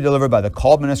 surely delivered by the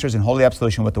called ministers in holy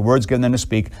absolution with the words given them to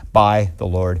speak by the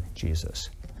Lord Jesus.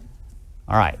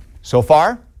 All right, so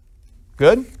far,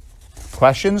 good?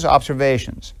 Questions,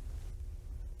 observations?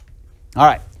 All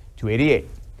right, 288,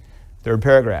 third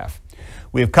paragraph.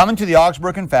 We have come into the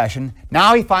Augsburg Confession.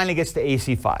 Now he finally gets to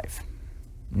AC5.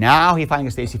 Now he finally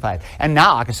gets to AC5. And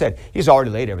now, like I said, he's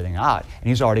already laid everything out, and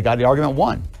he's already got the argument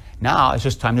won. Now it's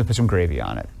just time to put some gravy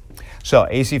on it. So,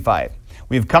 AC5.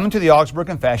 We have come into the Augsburg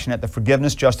Confession at the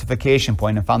forgiveness justification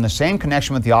point and found the same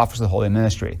connection with the office of the holy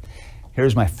ministry.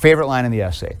 Here's my favorite line in the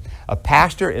essay. A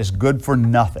pastor is good for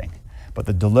nothing but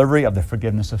the delivery of the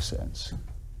forgiveness of sins.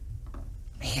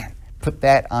 Man, put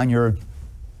that on your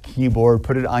keyboard,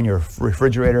 put it on your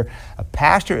refrigerator. A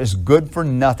pastor is good for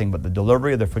nothing but the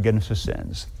delivery of the forgiveness of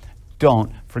sins.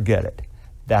 Don't forget it.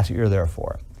 That's what you're there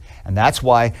for. And that's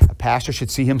why a pastor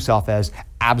should see himself as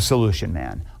absolution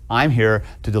man. I'm here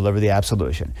to deliver the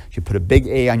absolution. You should put a big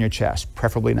A on your chest,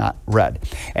 preferably not red.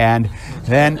 And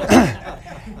then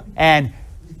and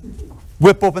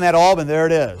whip open that alb, and there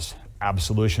it is.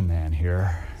 Absolution man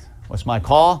here. What's my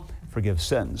call? Forgive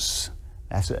sins.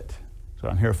 That's it. That's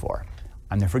what I'm here for.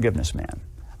 I'm the forgiveness man.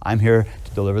 I'm here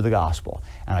to deliver the gospel.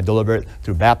 And I deliver it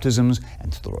through baptisms,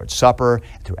 and through the Lord's Supper,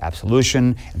 and through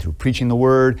absolution, and through preaching the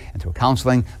word, and through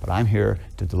counseling. But I'm here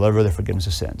to deliver the forgiveness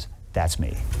of sins. That's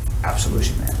me.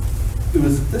 Absolution man. It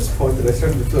was at this point that I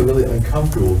started to feel really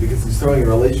uncomfortable because he's throwing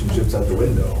relationships out the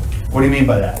window. What do you mean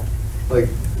by that? Like,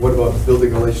 what about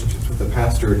building relationships with the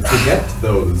pastor to get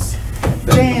those?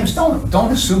 James,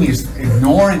 don't assume he's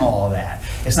ignoring all of that.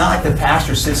 It's not like the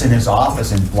pastor sits in his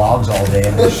office and blogs all day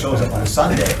and then shows up on a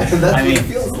Sunday. I mean,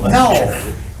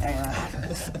 no.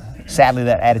 Sadly,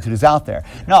 that attitude is out there.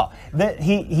 No,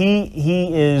 he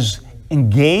is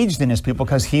engaged in his people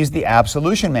because he's the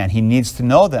absolution man. He needs to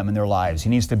know them in their lives. He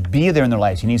needs to be there in their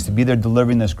lives. He needs to be there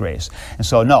delivering this grace. And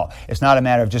so, no, it's not a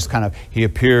matter of just kind of he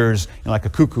appears like a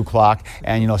cuckoo clock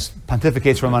and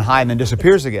pontificates from on high and then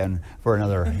disappears again for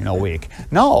another week.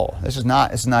 No, this is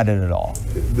not. It's not it at all.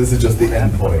 This is just the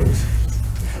end point.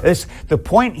 It's the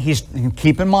point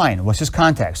keep in mind, what's his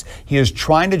context? He is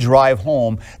trying to drive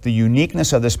home the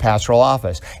uniqueness of this pastoral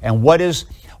office. And what is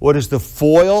the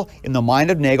foil in the mind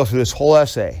of Nagel through this whole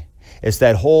essay? It's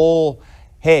that whole,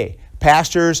 hey,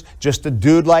 pastor's just a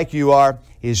dude like you are.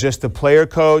 He's just a player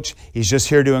coach. He's just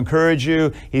here to encourage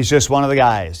you. He's just one of the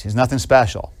guys. He's nothing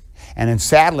special. And then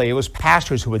sadly, it was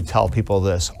pastors who would tell people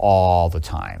this all the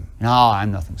time. No,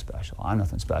 I'm nothing special. I'm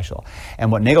nothing special.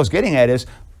 And what Nagel's getting at is,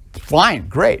 fine,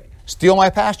 great. Steal my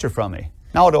pastor from me.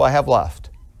 Now what do I have left?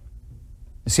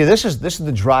 See, this is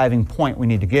the driving point we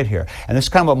need to get here. And this is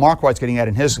kind of what Marquardt's getting at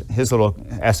in his little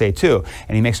essay too.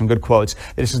 And he makes some good quotes.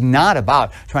 This is not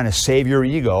about trying to save your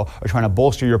ego or trying to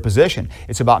bolster your position.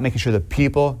 It's about making sure that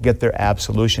people get their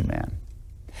absolution, man.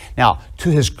 Now, to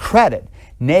his credit,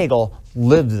 Nagel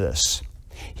lived this.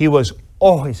 He was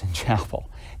always in chapel.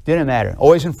 Didn't matter.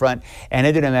 Always in front. And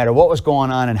it didn't matter what was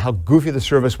going on and how goofy the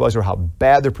service was or how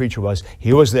bad the preacher was.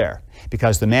 He was there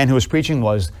because the man who was preaching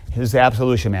was his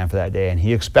absolution man for that day, and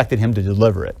he expected him to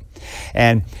deliver it.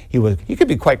 And he could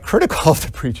be quite critical of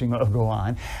the preaching that would go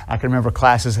on. I can remember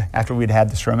classes after we'd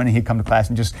had the sermon, and he'd come to class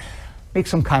and just make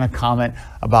some kind of comment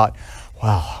about,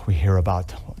 well, we hear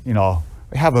about, we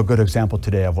have a good example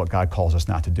today of what God calls us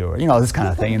not to do. This kind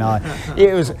of thing,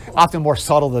 It was often more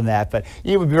subtle than that, but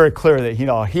it would be very clear that,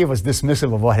 he was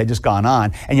dismissive of what had just gone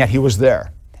on, and yet he was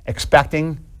there,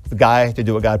 expecting the guy to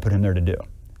do what God put him there to do.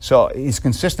 So he's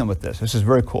consistent with this. This is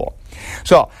very cool.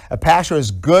 So a pastor is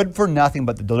good for nothing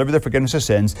but to deliver the forgiveness of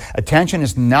sins. Attention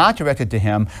is not directed to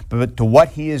him, but to what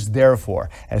he is there for,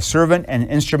 as servant and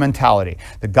instrumentality,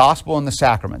 the gospel and the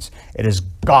sacraments. It is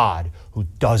God who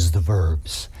does the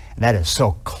verbs. And that is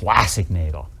so classic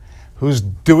Nagel. Who's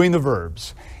doing the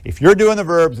verbs? If you're doing the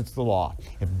verbs, it's the law.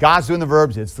 If God's doing the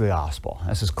verbs, it's the gospel.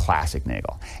 This is classic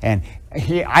Nagel. And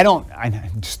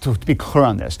just to be clear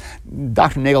on this,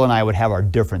 Dr. Nagel and I would have our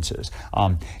differences.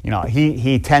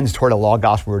 He tends toward a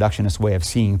law-gospel reductionist way of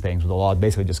seeing things, where the law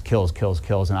basically just kills,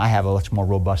 and I have a much more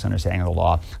robust understanding of the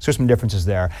law. So there's some differences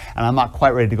there, and I'm not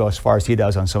quite ready to go as far as he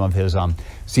does on some of his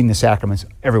seeing the sacraments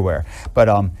everywhere. But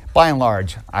by and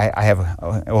large, I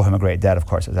owe him a great debt, of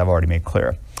course, as I've already made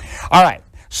clear. All right,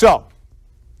 so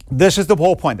this is the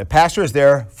whole point. The pastor is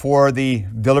there for the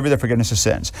delivery of the forgiveness of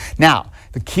sins. Now,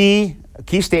 the key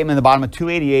statement in the bottom of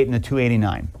 288 and the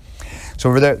 289. So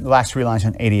over there, the last three lines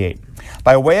on 88.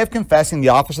 By way of confessing the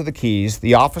office of the keys,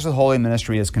 the office of the holy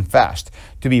ministry is confessed.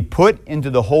 To be put into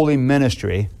the holy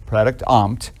ministry, product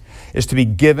amt, is to be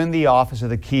given the office of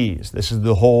the keys. This is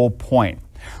the whole point.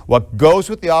 What goes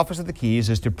with the office of the keys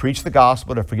is to preach the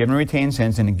gospel, to forgive and retain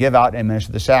sins, and to give out and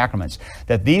administer the sacraments.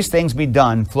 That these things be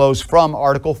done flows from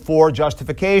Article 4,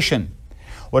 justification.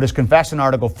 What is confessed in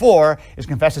Article 4 is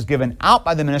confessed as given out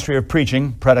by the ministry of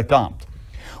preaching, product amt.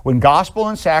 When gospel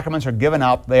and sacraments are given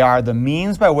out, they are the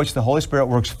means by which the Holy Spirit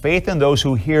works faith in those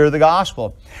who hear the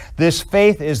gospel. This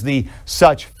faith is the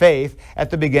such faith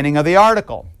at the beginning of the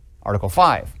article, Article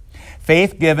 5.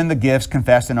 Faith given the gifts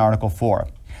confessed in Article 4.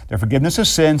 Their forgiveness of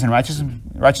sins and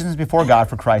righteousness before God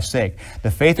for Christ's sake.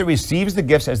 The faith that receives the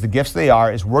gifts as the gifts they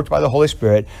are is worked by the Holy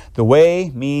Spirit. The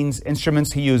way, means,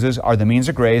 instruments he uses are the means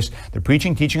of grace, the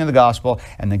preaching, teaching of the gospel,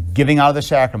 and the giving out of the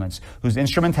sacraments, whose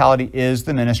instrumentality is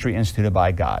the ministry instituted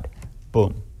by God.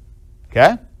 Boom.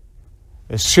 Okay?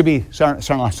 This should be starting to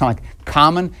sound like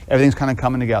common. Everything's kind of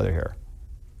coming together here.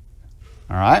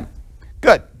 All right?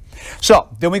 Good. So,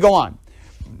 then we go on.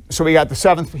 So we got the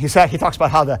 7th, he talks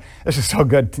about how this is so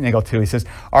good, Nagel too. He says,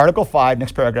 Article 5,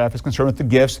 next paragraph, is concerned with the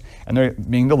gifts and they're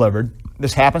being delivered.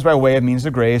 This happens by way of means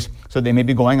of grace, so they may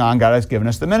be going on. God has given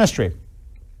us the ministry.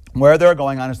 Where they're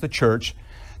going on is the church.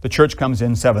 The church comes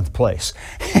in 7th place.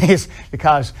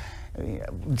 Because,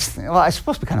 well, it's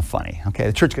supposed to be kind of funny. Okay,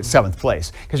 the church gets 7th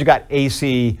place because you got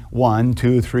AC 1,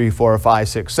 2, 3, 4, 5,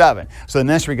 6, 7. So the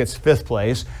ministry gets 5th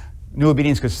place. New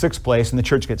obedience gets 6th place, and the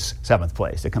church gets 7th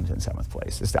place. It comes in 7th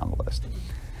place. It's down the list.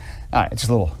 All right, it's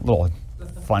a little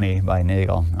funny by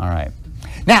Nagel. All right.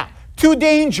 Now, 2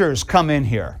 dangers come in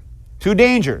here. 2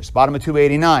 dangers, bottom of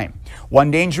 289.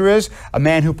 One danger is a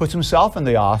man who puts himself in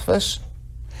the office.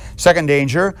 Second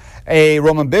danger, a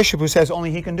Roman bishop who says only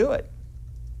he can do it.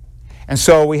 And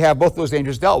so we have both those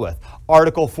dangers dealt with.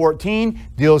 Article 14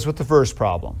 deals with the first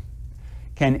problem.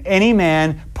 Can any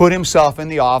man put himself in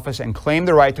the office and claim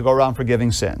the right to go around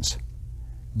forgiving sins?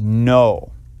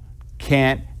 No.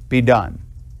 Can't be done.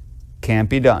 Can't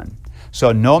be done.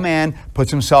 So no man puts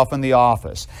himself in the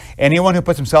office. Anyone who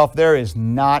puts himself there is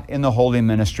not in the holy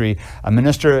ministry. A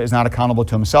minister is not accountable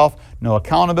to himself. No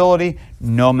accountability,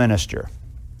 no minister.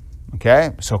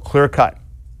 Okay? So clear cut.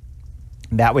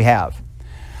 That we have.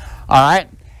 All right?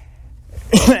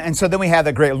 And so then we have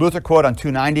that great Luther quote on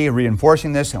 290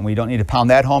 reinforcing this, and we don't need to pound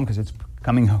that home because it's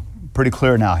coming pretty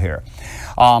clear now here.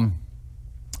 And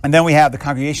then we have the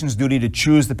congregation's duty to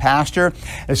choose the pastor.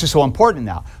 This is so important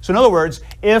now. So in other words,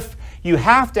 if you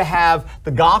have to have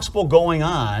the gospel going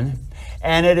on,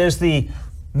 and it is the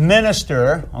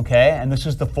minister, okay, and this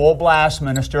is the full blast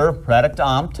minister, Predict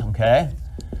Amt, okay,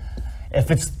 if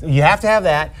you have to have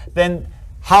that, then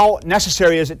how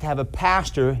necessary is it to have a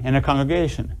pastor in a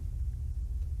congregation?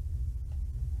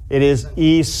 It is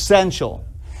essential.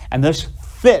 And this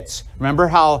fits. Remember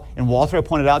how in Walter I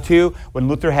pointed out to you when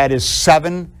Luther had his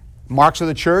 7 marks of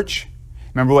the church?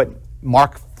 Remember what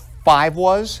Mark 5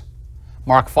 was?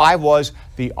 Mark 5 was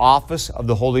the office of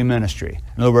the holy ministry.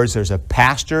 In other words, there's a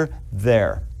pastor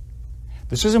there.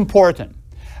 This is important.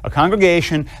 A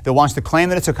congregation that wants to claim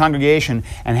that it's a congregation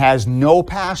and has no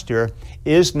pastor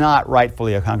is not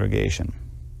rightfully a congregation.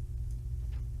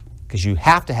 Because you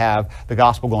have to have the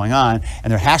gospel going on,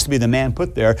 and there has to be the man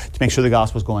put there to make sure the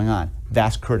gospel is going on.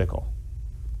 That's critical.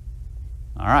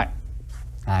 All right.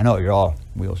 I know you're all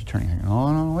wheels are turning here.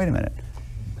 Oh, no, wait a minute.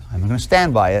 I'm going to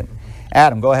stand by it.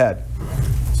 Adam, go ahead.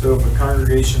 So if a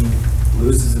congregation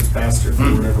loses its pastor for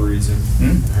whatever reason,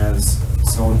 has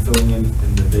someone filling in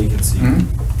the vacancy,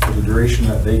 for the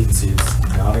duration of that vacancy, it's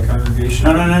not a congregation?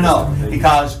 No.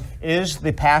 Because is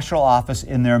the pastoral office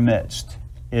in their midst?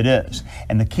 It is.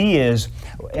 And the key is,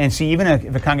 and see, even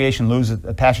if a congregation loses,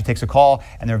 a pastor takes a call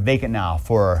and they're vacant now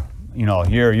for, a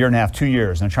year and a half, 2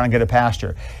 years, and they're trying to get a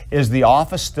pastor. Is the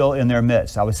office still in their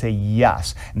midst? I would say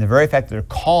yes. And the very fact that they're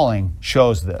calling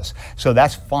shows this. So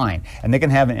that's fine. And they can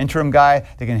have an interim guy,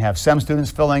 they can have some students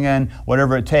filling in,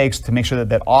 whatever it takes to make sure that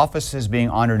that office is being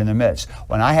honored in their midst.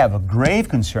 When I have a grave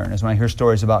concern is when I hear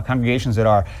stories about congregations that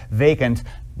are vacant,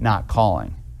 not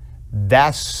calling.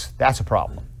 That's a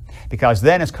problem. Because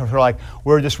then it's sort of like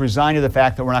we're just resigned to the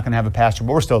fact that we're not going to have a pastor,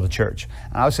 but we're still the church.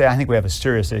 And I would say I think we have a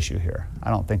serious issue here. I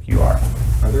don't think you are.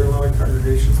 Are there a lot of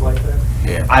congregations like that?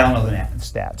 Yeah. I don't know the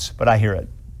stats, but I hear it.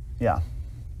 Yeah.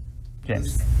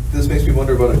 James. This makes me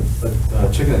wonder about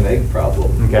a chicken and egg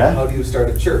problem. Okay. How do you start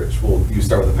a church? Well, you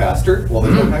start with a pastor. Well,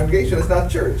 there's no congregation. It's not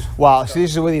church. Well, so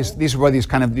these are where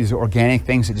these organic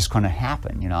things that just kind of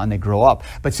happen, and they grow up.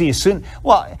 But see,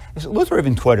 Luther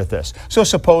even tweeted this. So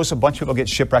suppose a bunch of people get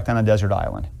shipwrecked on a desert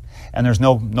island, and there's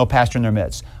no pastor in their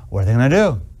midst. What are they going to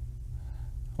do?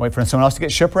 Wait for someone else to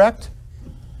get shipwrecked?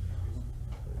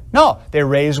 No, they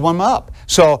raise one up.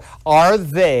 So are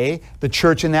they the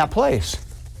church in that place?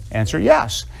 Answer,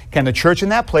 yes. Can the church in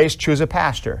that place choose a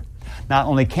pastor? Not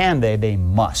only can they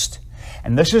must.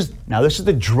 And this is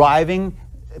the driving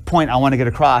point I want to get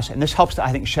across, and this helps to,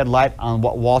 I think, shed light on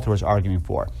what Walter was arguing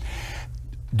for.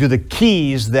 Do the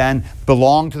keys then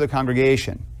belong to the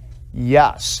congregation?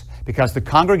 Yes, because the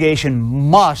congregation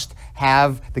must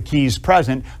have the keys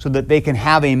present so that they can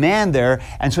have a man there,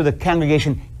 and so the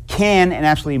congregation can and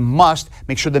absolutely must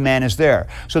make sure the man is there.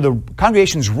 So the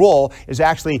congregation's role is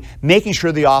actually making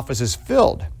sure the office is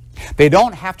filled. They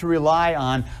don't have to rely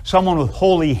on someone with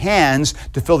holy hands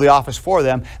to fill the office for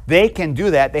them. They can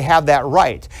do that. They have that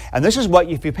right. And this is what,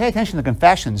 if you pay attention to the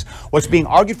confessions, what's being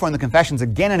argued for in the confessions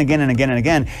again and again and again and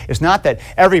again is not that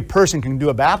every person can do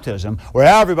a baptism or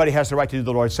everybody has the right to do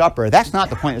the Lord's Supper. That's not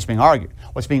the point that's being argued.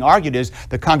 What's being argued is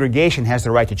the congregation has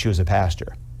the right to choose a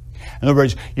pastor. In other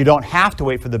words, you don't have to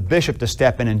wait for the bishop to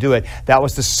step in and do it. That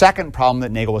was the second problem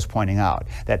that Nagel was pointing out,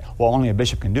 that, well, only a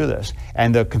bishop can do this.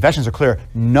 And the confessions are clear.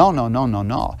 No, no, no, no,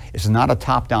 no. It's not a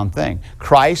top-down thing.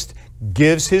 Christ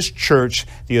gives his church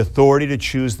the authority to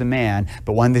choose the man,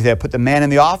 but when they put the man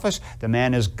in the office, the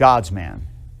man is God's man,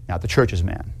 not the church's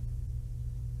man.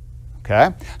 Okay?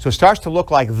 So it starts to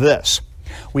look like this.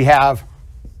 We have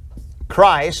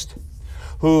Christ,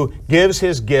 who gives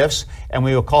his gifts, and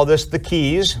we will call this the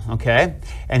keys, okay?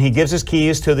 And he gives his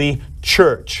keys to the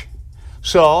church.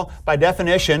 So, by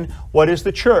definition, what is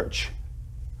the church?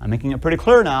 I'm making it pretty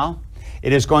clear now.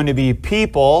 It is going to be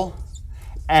people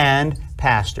and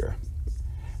pastor.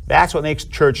 That's what makes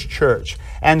church church.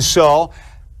 And so,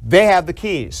 they have the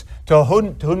keys. To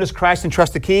whom does Christ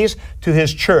entrust the keys? To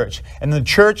his church. And the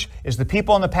church is the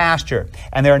people and the pastor.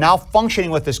 And they are now functioning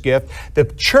with this gift. The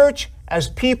church, as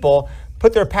people,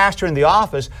 put their pastor in the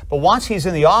office, but once he's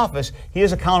in the office, he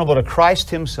is accountable to Christ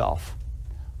himself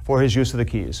for his use of the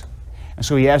keys. And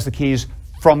so he has the keys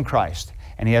from Christ,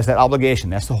 and he has that obligation.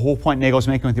 That's the whole point Nagel's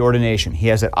making with the ordination. He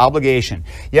has that obligation.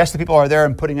 Yes, the people are there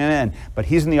and putting him in, but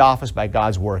he's in the office by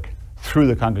God's work through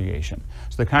the congregation.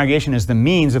 So the congregation is the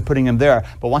means of putting him there,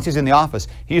 but once he's in the office,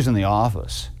 he's in the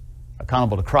office,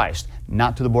 accountable to Christ,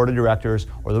 not to the board of directors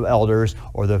or the elders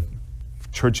or the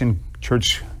church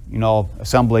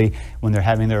assembly when they're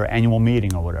having their annual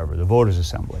meeting or whatever, the voters'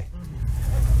 assembly.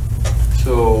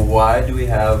 So why do we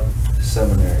have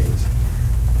seminaries?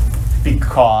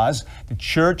 Because the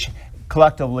church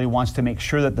collectively wants to make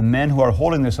sure that the men who are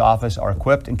holding this office are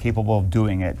equipped and capable of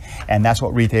doing it. And that's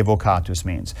what rete vocatus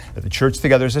means. That the church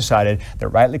together has decided that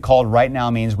rightly called right now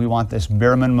means we want this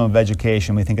bare minimum of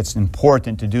education. We think it's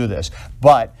important to do this.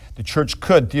 But the church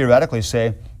could theoretically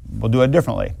say, we'll do it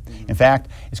differently. In fact,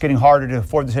 it's getting harder to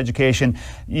afford this education.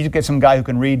 You get some guy who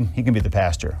can read, he can be the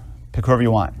pastor. Pick whoever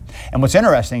you want. And what's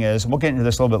interesting is, we'll get into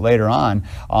this a little bit later on,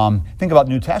 think about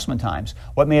New Testament times.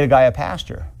 What made a guy a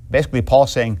pastor? Basically, Paul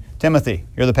saying, Timothy,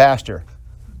 you're the pastor.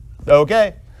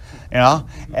 Okay.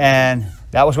 And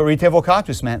that was what rete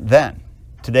vocatus meant then.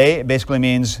 Today, it basically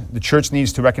means the church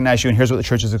needs to recognize you, and here's what the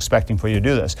church is expecting for you to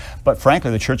do this. But frankly,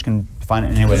 the church can define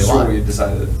it in any way they want. This is what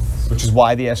we decided. Which is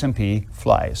why the SMP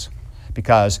flies.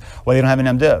 Because, well, they don't have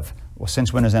an MDiv. Well,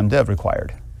 since when is MDiv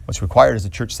required? What's required is the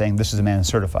church saying this is a man who's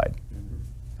certified.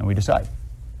 And we decide.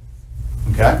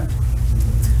 Okay?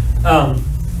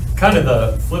 Kind of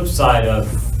the flip side of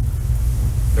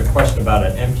the question about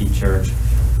an empty church,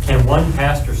 can one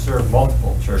pastor serve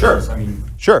multiple churches? Sure. I mean,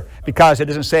 sure, because it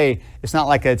doesn't say, it's not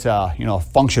like it's a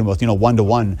function with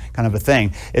one-to-one kind of a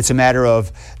thing. It's a matter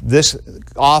of this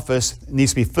office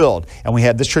needs to be filled. And we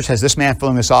have, this church has this man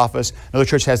filling this office, another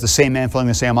church has the same man filling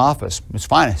the same office. It's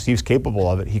fine, if Steve's capable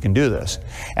of it, he can do this.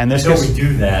 And this I know we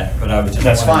do that, but I was just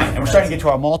That's wondering fine. And we're starting to get to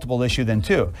our multiple issue then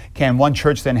too. Can one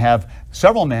church then have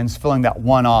several men filling that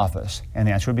one office? And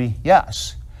the answer would be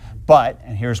yes. But,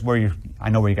 and here's where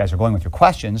I know where you guys are going with your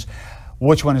questions,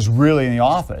 which one is really in the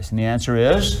office? And the answer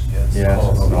is?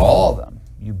 Yes. All of them.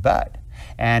 You bet.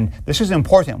 And this is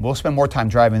important. We'll spend more time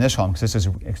driving this home because this is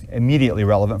immediately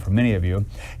relevant for many of you,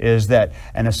 is that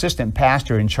an assistant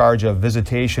pastor in charge of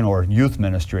visitation or youth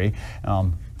ministry,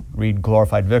 read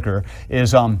glorified vicar,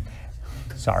 is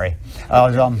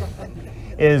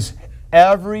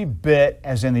every bit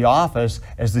as in the office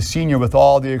as the senior with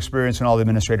all the experience and all the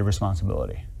administrative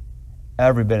responsibility.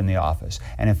 Every bit in the office.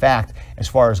 And in fact, as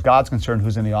far as God's concerned,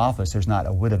 who's in the office, there's not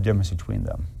a whit of difference between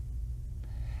them.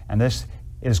 And this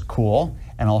is cool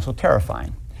and also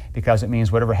terrifying, because it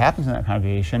means whatever happens in that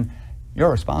congregation, you're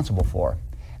responsible for.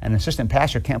 An assistant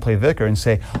pastor can't play vicar and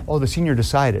say, oh, the senior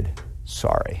decided.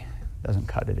 Sorry, doesn't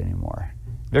cut it anymore.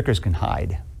 Vicars can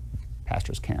hide,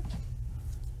 pastors can't.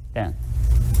 Dan?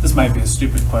 This might be a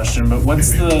stupid question, but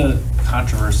what's the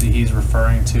controversy he's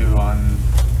referring to on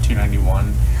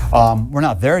 291? We're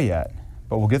not there yet,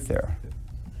 but we'll get there.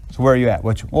 So where are you at?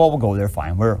 Well, we'll go there,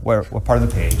 fine. What part of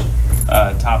the page?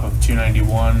 Top of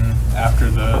 291, after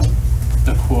the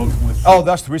quote with... Oh,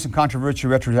 that's the recent controversy,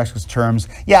 retroactive terms.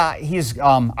 Yeah, he's,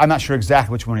 I'm not sure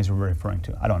exactly which one he's referring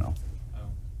to. I don't know.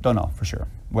 Don't know for sure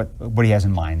what he has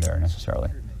in mind there necessarily.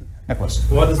 Nicholas.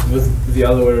 What is with the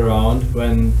other way around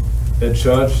when a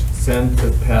church sent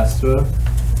a pastor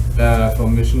for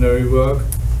missionary work?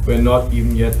 We're not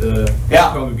even yet a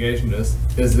congregationist.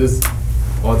 Is this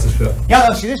also true? Yeah,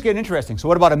 no, see, this is getting interesting. So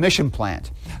what about a mission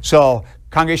plant? So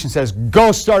congregation says,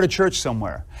 go start a church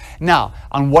somewhere. Now,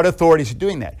 on what authority is he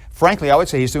doing that? Frankly, I would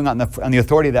say he's doing it on the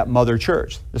authority of that mother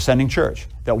church, the sending church,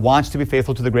 that wants to be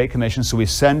faithful to the Great Commission. So we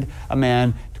send a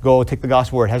man to go take the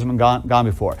gospel where it hasn't been gone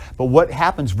before. But what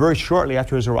happens very shortly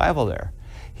after his arrival there?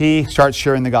 He starts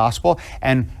sharing the gospel,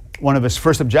 and one of his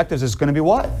first objectives is going to be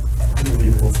what?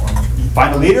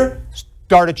 Find a leader,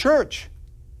 start a church.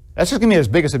 That's just going to be his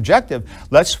biggest objective.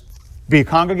 Let's be a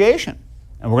congregation.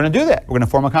 And we're going to do that. We're going to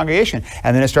form a congregation.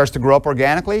 And then it starts to grow up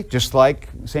organically, just like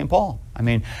St. Paul. I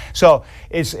mean, so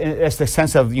it's the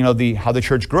sense of, how the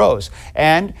church grows.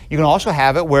 And you can also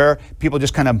have it where people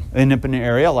just kind of end up in an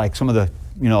area, like some of the,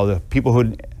 the people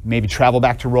who maybe travel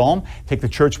back to Rome, take the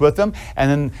church with them, and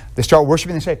then they start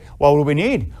worshiping and they say, well, what do we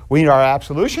need? We need our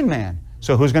absolution man.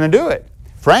 So who's going to do it?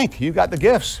 Frank, you've got the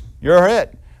gifts. You're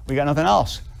it. We got nothing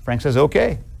else. Frank says,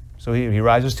 okay. So he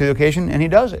rises to the occasion and he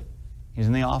does it. He's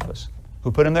in the office.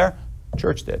 Who put him there?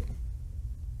 Church did.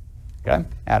 Okay?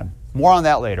 Adam. More on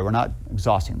that later. We're not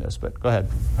exhausting this, but go ahead.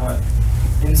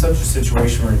 In such a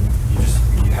situation where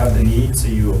you have the need, so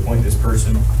you appoint this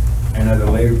person, and at a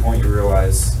later point you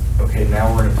realize, okay,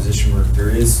 now we're in a position where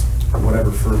there is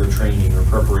whatever further training or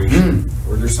preparation,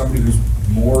 or there's somebody who's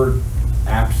more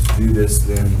apt to do this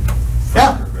than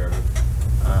Frank or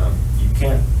whatever. You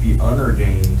can't be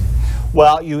unordained.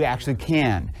 Well, you actually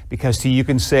can, because see, you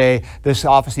can say this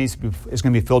office is going to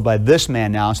be filled by this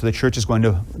man now, so the church is going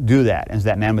to do that, and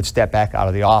that man would step back out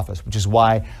of the office, which is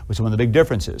one of the big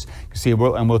differences. See,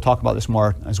 and we'll talk about this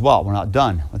more as well. We're not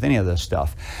done with any of this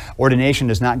stuff. Ordination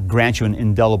does not grant you an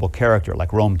indelible character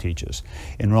like Rome teaches.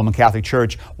 In Roman Catholic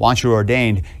Church, once you're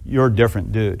ordained, you're a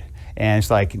different dude. And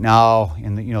it's like now,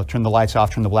 turn the lights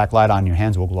off, turn the black light on, your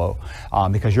hands will glow,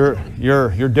 because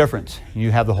you're different.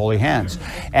 You have the holy hands,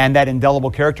 and that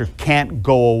indelible character can't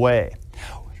go away.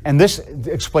 And this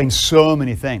explains so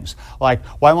many things. Like,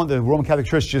 why won't the Roman Catholic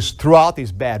Church just throw out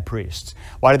these bad priests?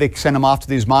 Why do they send them off to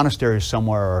these monasteries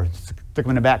somewhere, or stick them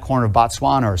in the back corner of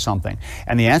Botswana or something?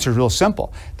 And the answer is real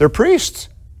simple: they're priests.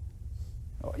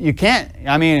 You can't,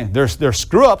 they're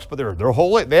screw-ups, but they're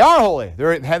holy. They are holy.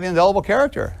 They have the indelible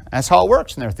character. That's how it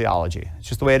works in their theology. It's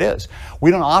just the way it is.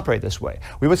 We don't operate this way.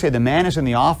 We would say the man is in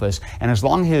the office, and as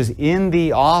long as he is in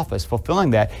the office fulfilling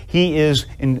that, he is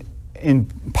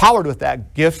empowered with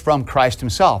that gift from Christ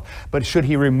himself. But should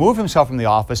he remove himself from the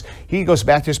office, he goes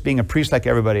back to just being a priest like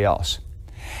everybody else.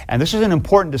 And this is an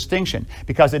important distinction,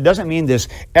 because it doesn't mean this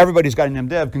everybody's got an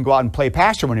MDiv can go out and play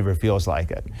pastor whenever he feels like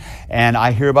it. And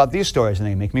I hear about these stories and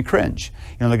they make me cringe.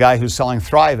 The guy who's selling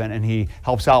Thrivent and he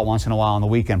helps out once in a while on the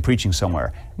weekend preaching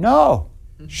somewhere. No,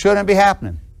 shouldn't be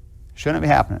happening. Shouldn't be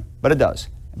happening, but it does.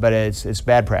 But it's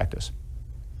bad practice.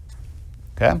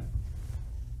 Okay?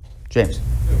 James.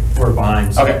 We're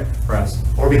behind. So Okay. Press.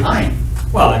 Or behind.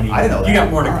 Well, I didn't know that. you got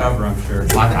more to cover, I'm sure.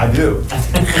 I do.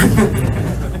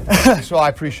 So I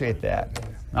appreciate that.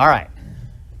 All right.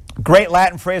 Great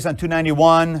Latin phrase on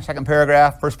 291, second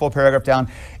paragraph, first full paragraph down.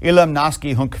 Illum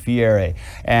nasci hunc fiere.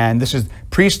 And this is,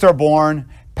 priests are born,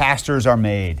 pastors are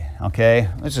made. Okay?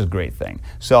 This is a great thing.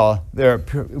 So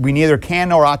we neither can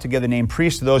nor ought to give the name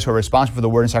priest to those who are responsible for the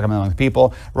word and sacrament among the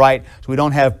people. Right? So we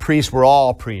don't have priests, we're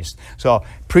all priests. So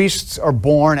priests are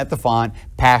born at the font,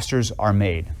 pastors are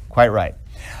made. Quite right.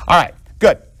 All right,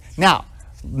 good. Now,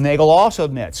 Nagel also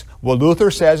admits what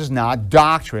Luther says is not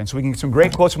doctrine. So we can get some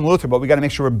great quotes from Luther, but we got to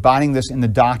make sure we're binding this in the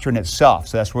doctrine itself.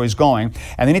 So that's where he's going.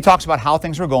 And then he talks about how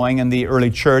things were going in the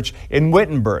early church in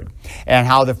Wittenberg and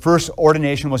how the first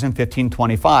ordination was in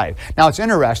 1525. Now, it's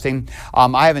interesting.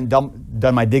 I haven't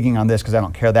done my digging on this because I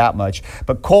don't care that much.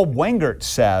 But Kolb Wengert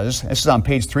says, this is on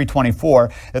page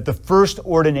 324, that the first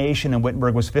ordination in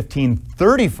Wittenberg was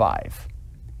 1535,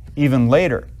 even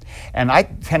later. And I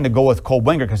tend to go with Kolb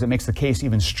Wengert because it makes the case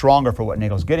even stronger for what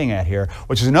Nagel's getting at here,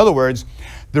 which is, in other words,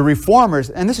 the reformers,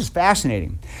 and this is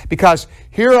fascinating, because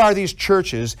here are these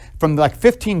churches from like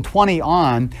 1520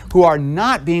 on who are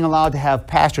not being allowed to have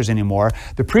pastors anymore.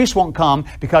 The priests won't come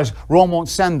because Rome won't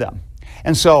send them.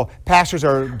 And so pastors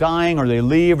are dying, or they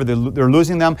leave, or they're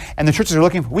losing them, and the churches are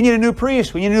looking for, we need a new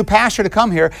priest, we need a new pastor to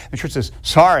come here. And the church says,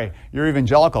 sorry, you're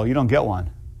evangelical, you don't get one.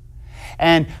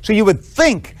 And so you would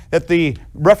think that the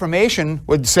Reformation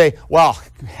would say, well,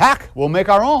 heck, we'll make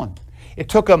our own. It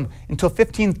took them until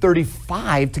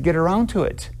 1535 to get around to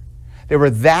it. They were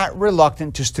that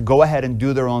reluctant just to go ahead and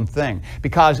do their own thing.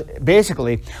 Because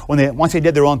basically, once they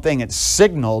did their own thing, it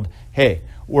signaled, hey,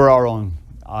 we're our own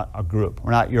a group.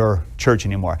 We're not your church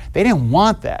anymore. They didn't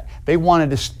want that. They wanted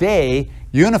to stay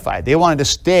unified. They wanted to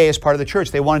stay as part of the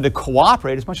church. They wanted to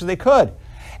cooperate as much as they could.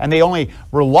 And they only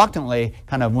reluctantly,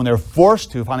 kind of when they were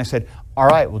forced to, finally said, all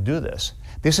right, we'll do this.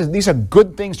 These are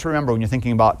good things to remember when you're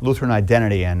thinking about Lutheran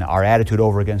identity and our attitude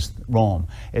over against Rome.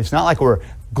 It's not like we're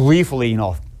gleefully,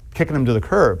 kicking them to the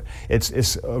curb.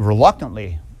 It's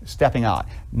reluctantly stepping out.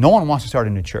 No one wants to start a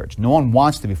new church. No one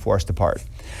wants to be forced apart.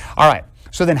 All right,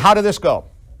 so then how did this go?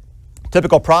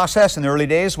 Typical process in the early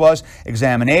days was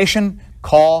examination,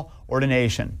 call,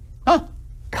 ordination. Kind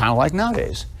of like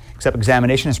nowadays, except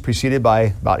examination is preceded by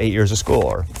about 8 years of school,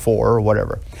 or 4, or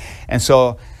whatever. And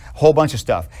so a whole bunch of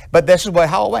stuff. But this is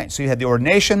how it went. So you had the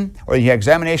ordination, or you had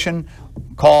examination,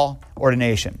 call,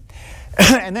 ordination.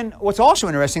 And then what's also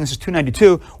interesting, this is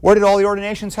 292, where did all the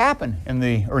ordinations happen in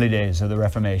the early days of the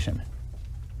Reformation?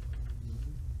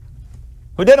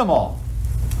 Who did them all?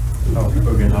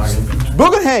 Bugenhagen.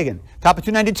 Bugenhagen, top of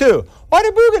 292. Why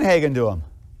did Bugenhagen do them?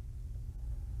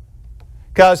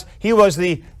 Because he was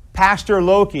the pastor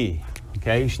loci.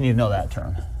 Okay, you should need to know that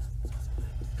term.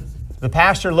 The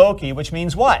pastor loci, which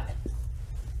means what?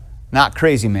 Not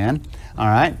crazy man, all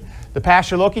right? The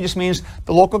pastor loci just means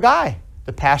the local guy.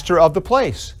 The pastor of the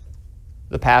place.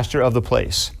 The pastor of the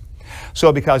place.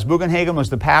 So because Bugenhagen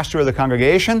was the pastor of the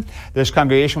congregation, this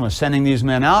congregation was sending these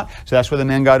men out, so that's where the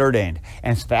men got ordained.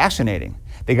 And it's fascinating.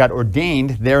 They got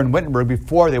ordained there in Wittenberg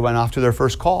before they went off to their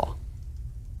first call.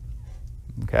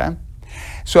 Okay?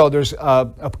 So there's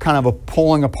a kind of a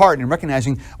pulling apart and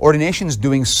recognizing ordination is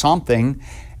doing something,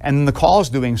 and then the call is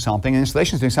doing something, and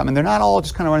installation is doing something. They're not all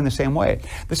just kind of running the same way.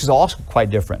 This is also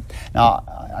quite different. Now,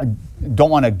 I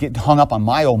don't want to get hung up on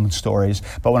my own stories,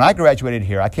 but when I graduated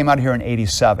here, I came out here in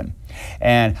 '87,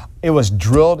 and it was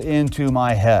drilled into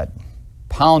my head,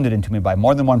 pounded into me by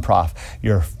more than one prof.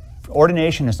 Your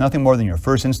ordination is nothing more than your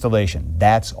first installation.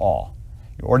 That's all.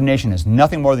 Your ordination is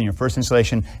nothing more than your first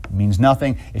installation. It means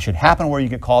nothing. It should happen where you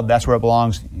get called. That's where it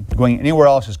belongs. Going anywhere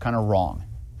else is kind of wrong.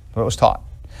 But it was taught.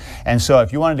 And so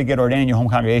if you wanted to get ordained in your home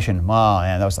congregation, wow,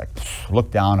 man, that was like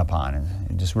looked down upon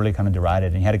and just really kind of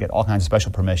derided, and you had to get all kinds of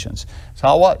special permissions. That's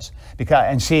how it was.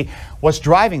 And see, what's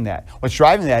driving that? What's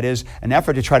driving that is an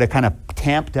effort to try to kind of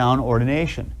tamp down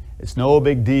ordination. It's no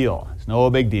big deal. It's no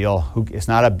big deal. It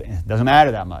doesn't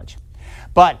matter that much.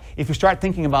 But if you start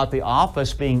thinking about the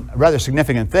office being a rather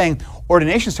significant thing,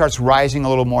 ordination starts rising a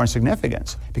little more in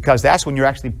significance, because that's when you're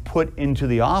actually put into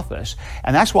the office.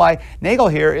 And that's why Nagel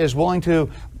here is willing to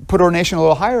put ordination a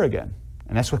little higher again.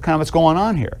 And that's what's going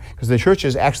on here, because the church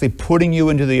is actually putting you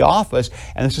into the office,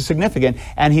 and this is significant.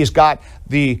 And he's got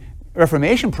the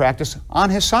Reformation practice on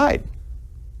his side.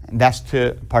 And that's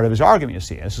part of his argument, you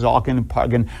see. This is all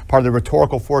part of the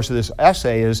rhetorical force of this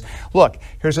essay is, look,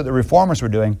 here's what the Reformers were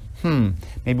doing.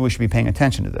 Maybe we should be paying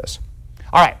attention to this.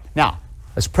 All right, now,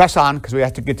 let's press on, because we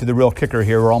have to get to the real kicker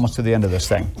here. We're almost to the end of this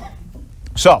thing.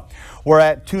 So, we're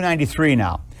at 293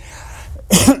 now.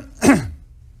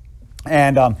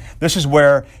 And this is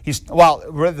where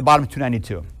we're at the bottom of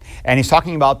 292. And he's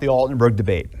talking about the Altenburg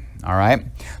debate. All right?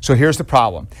 So here's the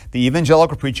problem. The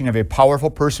evangelical preaching of a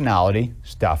powerful personality,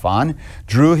 Stephan,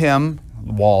 drew him,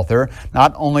 Walther,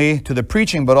 not only to the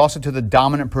preaching but also to the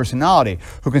dominant personality,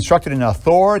 who constructed an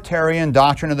authoritarian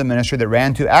doctrine of the ministry that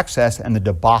ran to excess and the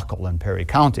debacle in Perry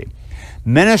County.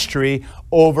 Ministry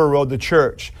overrode the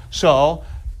church. So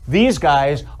these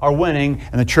guys are winning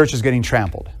and the church is getting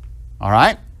trampled. All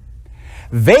right?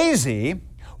 Vasey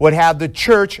would have the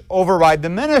church override the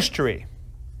ministry.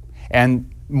 And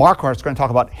Marquardt's going to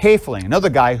talk about Häfling, another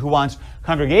guy who wants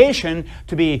congregation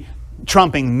to be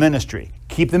trumping ministry.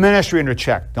 Keep the ministry under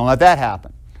check. Don't let that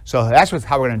happen. So that's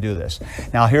how we're going to do this.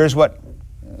 Now here's what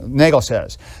Nagel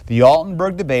says. The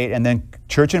Altenburg debate and then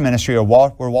church and ministry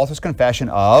were Walther's confession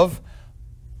of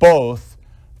both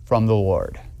from the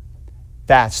Lord.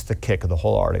 That's the kick of the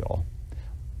whole article.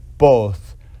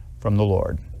 Both from the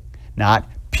Lord. Not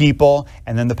people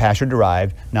and then the pastor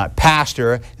derived. Not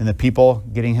pastor and the people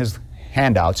getting his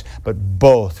handouts, but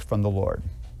both from the Lord.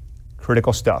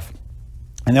 Critical stuff.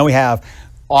 And then we have,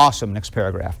 awesome, next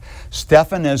paragraph.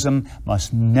 Stephanism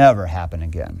must never happen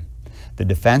again. The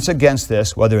defense against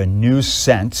this, whether a new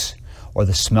scent or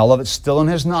the smell of it still in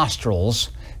his nostrils,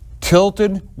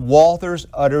 tilted Walther's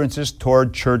utterances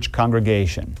toward church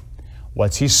congregation.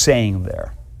 What's he saying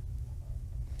there?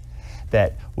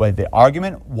 That what the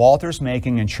argument Walther's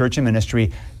making in church and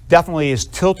ministry definitely is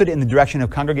tilted in the direction of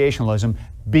congregationalism,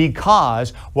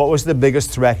 because what was the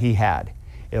biggest threat he had?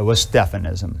 It was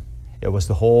Stephanism. It was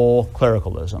the whole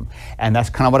clericalism. And that's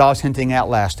kind of what I was hinting at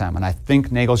last time, and I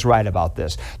think Nagel's right about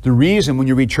this. The reason when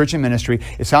you read Church and Ministry,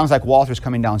 it sounds like Walther's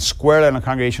coming down squarely on the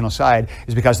congregational side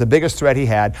is because the biggest threat he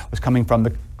had was coming from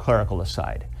the clericalist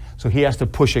side. So he has to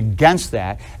push against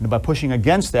that, and by pushing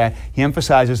against that, he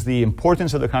emphasizes the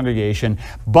importance of the congregation,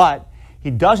 but he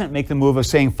doesn't make the move of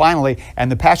saying finally,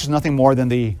 and the pastor's nothing more than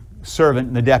the servant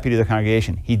and the deputy of the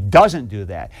congregation. He doesn't do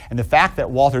that. And the fact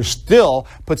that Walther still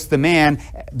puts the man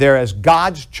there as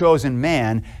God's chosen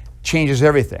man changes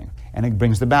everything, and it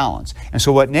brings the balance. And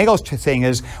so what Nagel's saying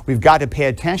is we've got to pay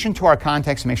attention to our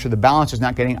context and make sure the balance is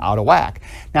not getting out of whack.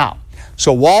 Now,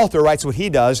 so Walther writes what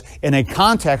he does in a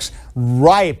context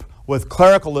ripe with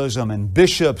clericalism and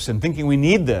bishops and thinking we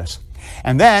need this.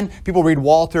 And then people read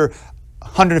Walther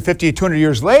 150, 200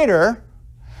 years later,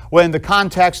 when the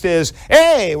context is,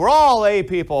 hey, we're all lay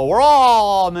people, we're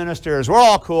all ministers, we're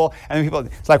all cool. And then people,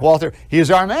 it's like Walther, he's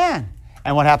our man.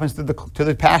 And what happens to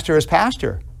the pastor as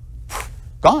pastor?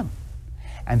 Gone.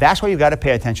 And that's why you've got to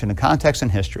pay attention to context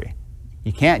and history.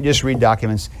 You can't just read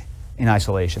documents in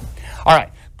isolation. All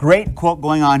right, great quote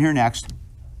going on here next.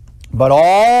 But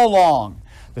all along,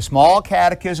 the small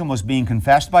catechism was being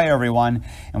confessed by everyone,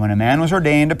 and when a man was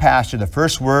ordained a pastor, the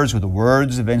first words were the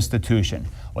words of institution.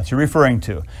 What's he referring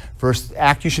to? First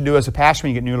act you should do as a pastor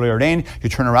when you get newly ordained, you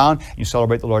turn around and you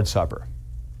celebrate the Lord's Supper.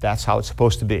 That's how it's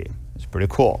supposed to be. It's pretty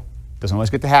cool. Doesn't always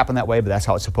get to happen that way, but that's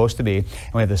how it's supposed to be.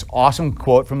 And we have this awesome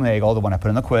quote from Nagel, the one I put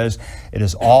in the quiz. It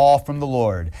is all from the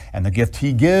Lord, and the gift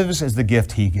he gives is the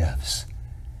gift he gives.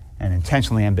 And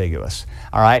intentionally ambiguous.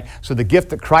 All right? So the gift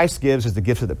that Christ gives is the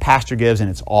gift that the pastor gives, and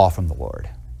it's all from the Lord.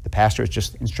 The pastor is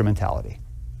just instrumentality.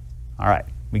 All right,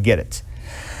 we get it.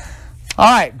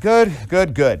 All right, good,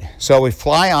 good, good. So we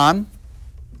fly on,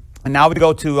 and now we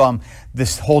go to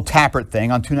this whole Tappert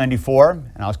thing on 294,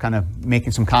 and I was kind of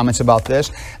making some comments about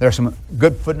this. There are some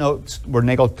good footnotes where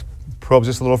Nagel probes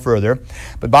this a little further.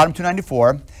 But bottom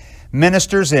 294,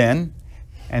 ministers in,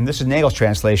 and this is Nagel's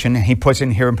translation, he puts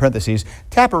in here in parentheses,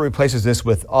 Tappert replaces this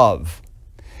with of.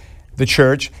 The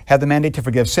church had the mandate to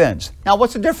forgive sins. Now,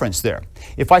 what's the difference there?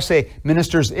 If I say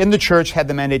ministers in the church had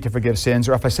the mandate to forgive sins,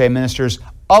 or if I say ministers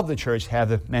of the church have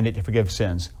the mandate to forgive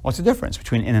sins, what's the difference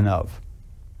between in and of?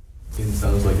 In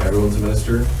sounds like everyone's a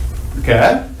minister.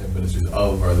 Okay. And ministers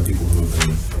of are the people who have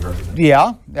been represented.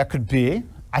 Yeah, that could be.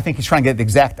 I think he's trying to get the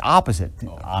exact opposite,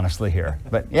 honestly, here.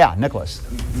 But yeah, Nicholas.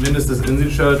 Ministers in the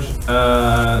church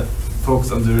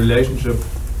focus on the relationship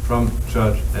from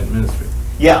church and ministry.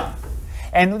 Yeah.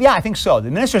 And yeah, I think so. The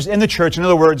ministers in the church, in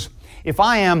other words, if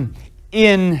I am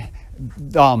in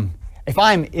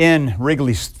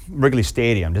Wrigley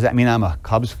Stadium, does that mean I'm a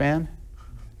Cubs fan?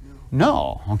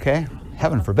 No, okay.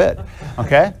 Heaven forbid.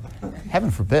 Okay?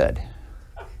 Heaven forbid.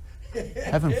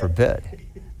 Heaven forbid,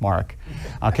 Mark.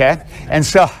 Okay? And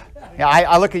so, yeah,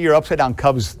 I look at your upside down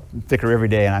Cubs sticker every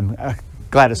day, and I'm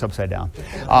glad it's upside down.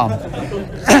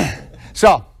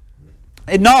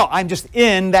 No, I'm just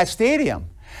in that stadium.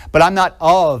 But I'm not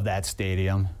of that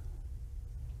stadium.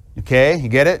 Okay, you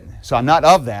get it? So I'm not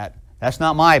of that. That's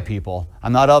not my people.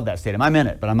 I'm not of that stadium. I'm in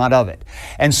it, but I'm not of it.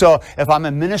 And so if I'm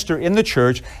a minister in the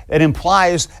church, it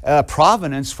implies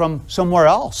provenance from somewhere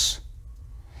else.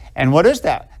 And what is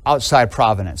that outside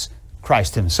provenance?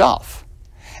 Christ himself.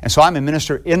 And so I'm a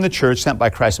minister in the church sent by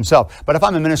Christ himself. But if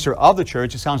I'm a minister of the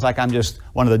church, it sounds like I'm just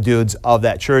one of the dudes of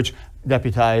that church,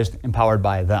 deputized, empowered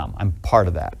by them. I'm part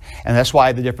of that. And that's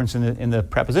why the difference in the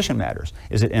preposition matters.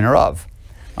 Is it in or of?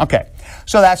 Okay,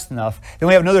 so that's enough. Then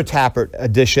we have another Tappert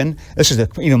edition. This is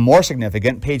even more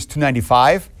significant, page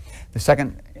 295, the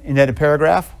second indented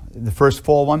paragraph, the first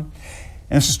full one.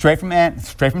 And this is straight from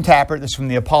Tappert. This is from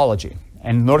the Apology.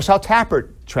 And notice how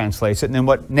Tappert translates it and then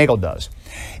what Nagel does.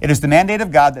 It is the mandate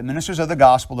of God that ministers of the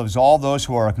gospel absolve those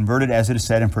who are converted, as it is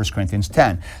said in 1 Corinthians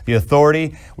 10, the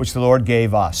authority which the Lord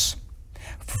gave us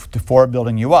for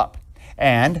building you up.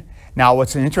 And now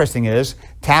what's interesting is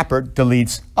Tappert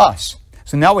deletes us.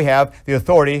 So now we have the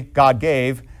authority God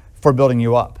gave for building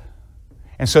you up.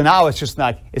 And so now it's just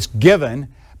not, it's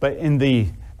given, but in the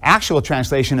actual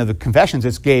translation of the confessions,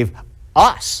 it's gave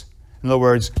us. In other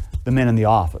words, the men in the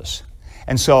office.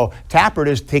 And so Tappert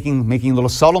is making little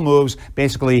subtle moves,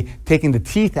 basically taking the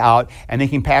teeth out and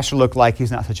making pastor look like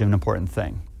he's not such an important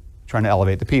thing, trying to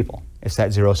elevate the people. It's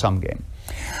that zero-sum game.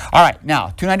 All right, now,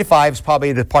 295 is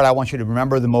probably the part I want you to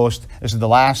remember the most. This is the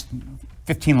last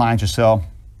 15 lines or so,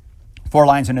 4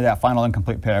 lines into that final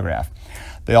incomplete paragraph.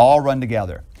 They all run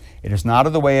together. It is not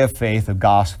of the way of faith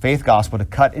gospel to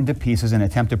cut into pieces and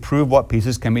attempt to prove what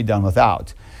pieces can be done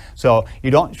without. So you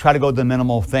don't try to go to the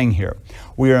minimal thing here.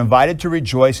 We are invited to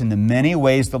rejoice in the many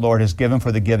ways the Lord has given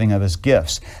for the giving of his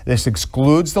gifts. This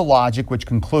excludes the logic which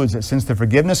concludes that since the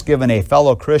forgiveness given a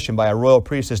fellow Christian by a royal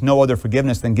priest is no other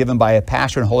forgiveness than given by a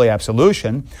pastor in holy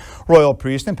absolution, royal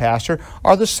priest and pastor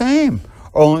are the same,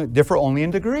 differ only in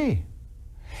degree.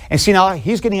 And see, now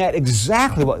he's getting at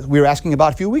exactly what we were asking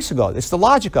about a few weeks ago. It's the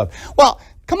logic of, well,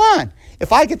 come on.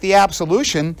 If I get the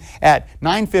absolution at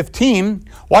 9:15,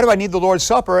 why do I need the Lord's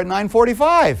Supper at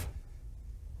 9:45?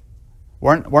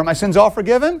 Weren't my sins all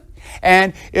forgiven?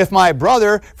 And if my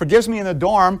brother forgives me in the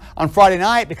dorm on Friday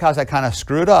night because I kind of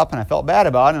screwed up and I felt bad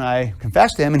about it and I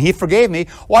confessed to him and he forgave me,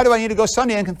 why do I need to go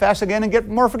Sunday and confess again and get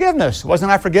more forgiveness? Wasn't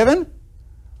I forgiven?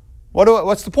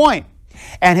 What's the point?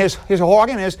 And his whole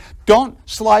argument is, don't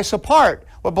slice apart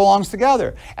what belongs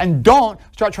together. And don't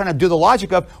start trying to do the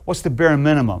logic of, what's the bare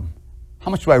minimum? How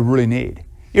much do I really need?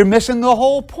 You're missing the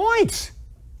whole point.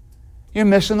 You're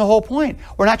missing the whole point.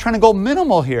 We're not trying to go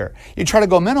minimal here. You try to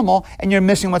go minimal, and you're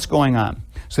missing what's going on.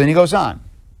 So then he goes on.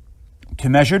 To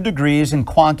measure degrees and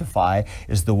quantify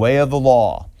is the way of the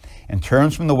law, in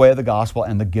terms from the way of the gospel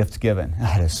and the gifts given.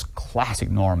 That is classic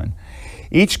Norman.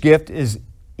 Each gift is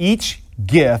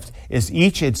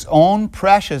its own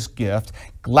precious gift,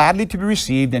 gladly to be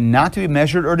received and not to be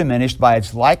measured or diminished by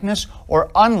its likeness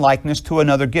or unlikeness to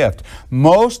another gift.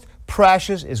 Most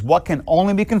precious is what can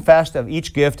only be confessed of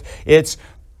each gift, its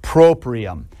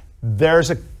proprium.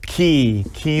 There's a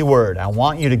key word. I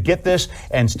want you to get this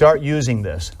and start using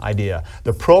this idea.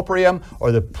 The proprium,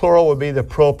 or the plural would be the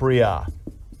propria.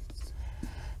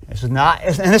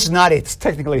 It's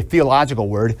technically a theological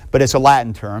word, but it's a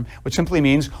Latin term, which simply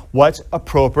means what's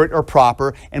appropriate or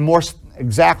proper, and more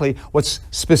exactly, what's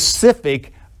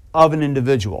specific of an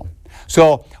individual.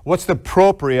 So, what's the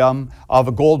proprium of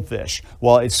a goldfish?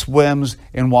 Well, it swims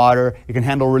in water, it can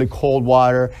handle really cold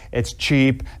water, it's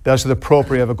cheap. Those are the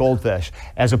propria of a goldfish.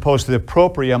 As opposed to the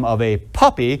proprium of a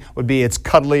puppy would be it's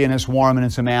cuddly and it's warm and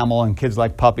it's a mammal, and kids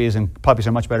like puppies, and puppies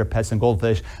are much better pets than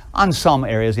goldfish on some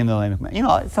areas, even though they,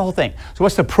 it's the whole thing. So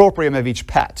what's the proprium of each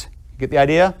pet? Get the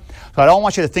idea? So I don't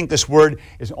want you to think this word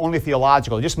is only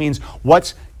theological. It just means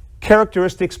what's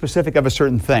characteristic specific of a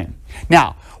certain thing.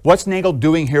 Now, what's Nagel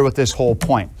doing here with this whole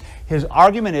point? His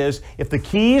argument is, if the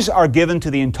keys are given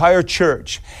to the entire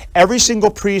church, every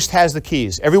single priest has the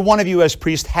keys. Every one of you as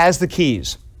priest has the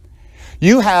keys.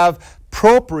 You have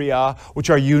propria,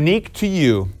 which are unique to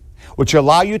you, which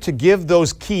allow you to give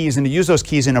those keys and to use those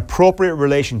keys in appropriate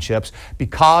relationships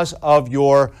because of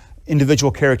your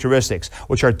individual characteristics,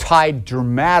 which are tied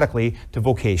dramatically to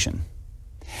vocation.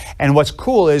 And what's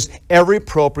cool is every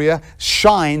propria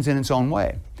shines in its own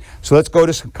way. So let's go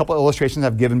to a couple of illustrations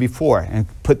I've given before and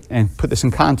put this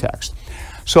in context.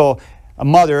 So a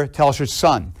mother tells her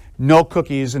son, no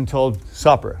cookies until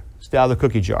supper. Stay out of the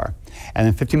cookie jar. And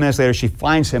then 15 minutes later, she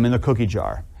finds him in the cookie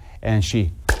jar. And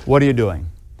she, what are you doing?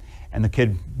 And the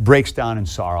kid breaks down in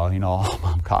sorrow. Oh,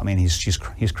 Mom caught me, and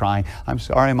he's crying. I'm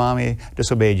sorry, Mommy,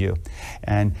 disobeyed you.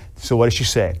 And so what does she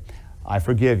say? I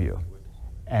forgive you.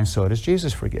 And so does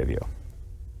Jesus forgive you.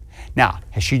 Now,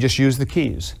 has she just used the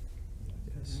keys?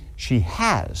 Yes. She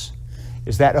has.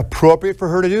 Is that appropriate for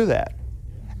her to do that?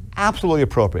 Absolutely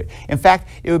appropriate. In fact,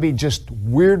 it would be just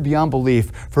weird beyond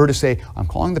belief for her to say, I'm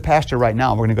calling the pastor right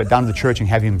now, and we're going to go down to the church and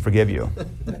have him forgive you.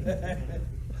 A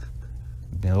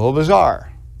little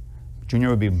bizarre. Junior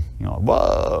would be,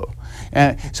 whoa.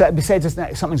 And so besides,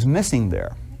 something's missing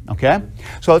there. Okay?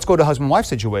 So let's go to husband-wife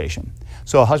situation.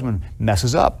 So a husband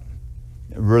messes up.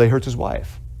 It really hurts his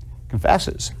wife,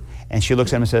 confesses, and she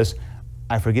looks at him and says,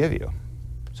 I forgive you.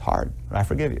 It's hard, but I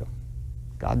forgive you.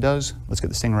 God does. Let's get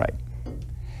this thing right.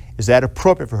 Is that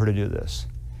appropriate for her to do this?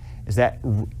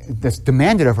 That's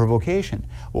demanded of her vocation?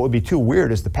 What would be too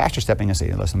weird is the pastor stepping in and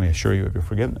saying, let me assure you of your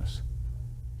forgiveness.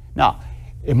 Now,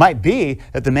 it might be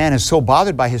that the man is so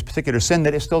bothered by his particular sin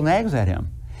that it still nags at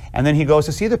him. And then he goes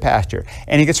to see the pastor,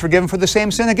 and he gets forgiven for the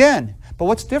same sin again. But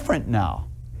what's different now?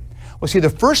 Well, see,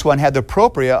 the first one had the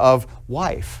propria of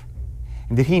wife.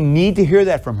 And did he need to hear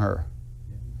that from her?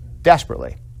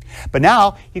 Desperately. But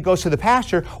now he goes to the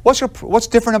pastor. What's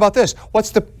different about this?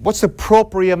 What's the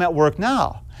proprium at work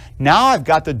now? Now I've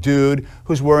got the dude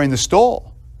who's wearing the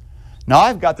stole. Now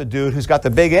I've got the dude who's got the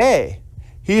big A.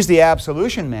 He's the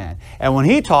absolution man. And when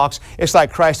he talks, it's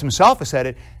like Christ himself has said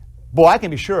it. Boy, I can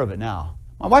be sure of it now.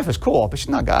 My wife is cool, but she's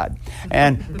not God.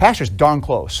 And pastor's darn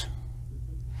close.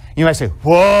 You might say,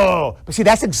 whoa, but see,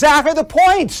 that's exactly the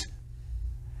point.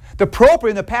 The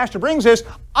proprium the pastor brings is,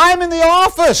 I'm in the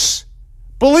office.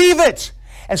 Believe it.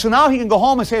 And so now he can go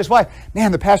home and say to his wife,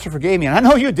 man, the pastor forgave me. And I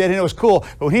know you did, and it was cool.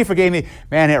 But when he forgave me,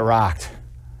 man, it rocked.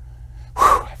 Whew,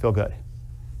 I feel good.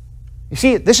 You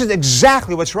see, this is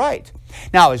exactly what's right.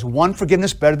 Now, is one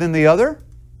forgiveness better than the other?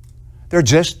 They're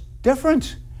just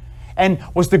different. And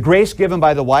was the grace given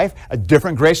by the wife a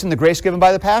different grace than the grace given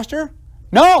by the pastor?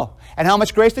 No. And how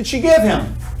much grace did she give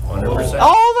him? 100%.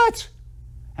 All of it.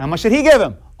 And how much did he give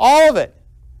him? All of it.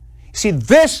 See,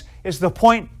 this is the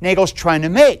point Nagel's trying to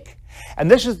make. And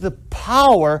this is the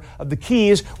power of the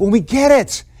keys when we get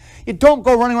it. You don't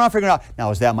go running around figuring out,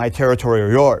 now, is that my territory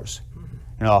or yours?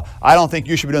 You know, I don't think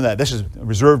you should be doing that. This is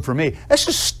reserved for me. This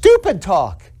is stupid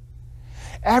talk.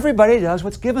 Everybody does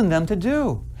what's given them to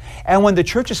do. And when the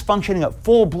church is functioning at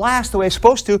full blast the way it's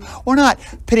supposed to, we're not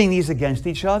pitting these against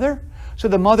each other. So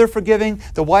the mother forgiving,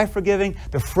 the wife forgiving,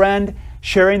 the friend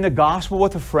sharing the gospel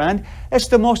with a friend, it's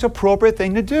the most appropriate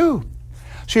thing to do.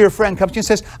 So your friend comes to you and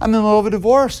says, I'm in the middle of a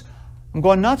divorce. I'm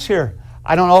going nuts here.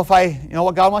 I don't know if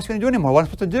what God wants me to do anymore. What am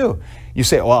I supposed to do? You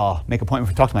say, well, I'll make an appointment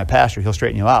to talk to my pastor. He'll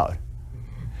straighten you out.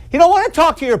 You don't want to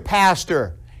talk to your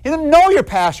pastor. He doesn't know your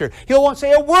pastor. He won't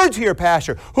say a word to your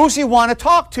pastor. Who's he want to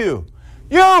talk to?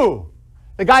 You,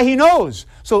 the guy he knows.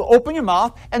 So open your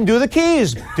mouth and do the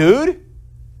keys, dude.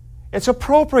 It's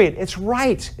appropriate. It's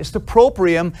right. It's the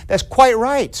proprium that's quite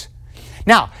right.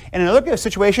 Now, in another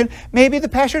situation, maybe the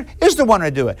pastor is the one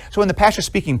to do it. So when the pastor's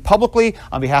speaking publicly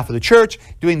on behalf of the church,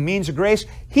 doing means of grace,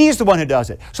 he's the one who does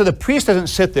it. So the priest doesn't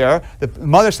sit there, the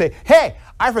mother say, hey,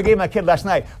 I forgave my kid last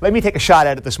night. Let me take a shot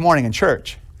at it this morning in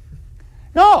church.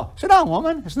 No, sit down,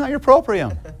 woman. It's not your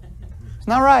proprium. It's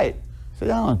not right. Sit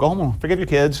down, go home and forgive your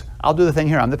kids. I'll do the thing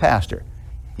here. I'm the pastor.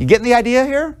 You getting the idea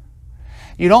here?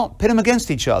 You don't pit them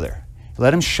against each other.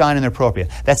 Let them shine in their propria.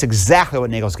 That's exactly what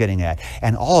Nagel's getting at.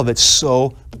 And all of it's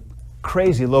so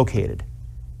crazy located.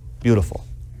 Beautiful.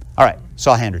 All right,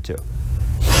 saw a hand or two.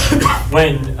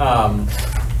 When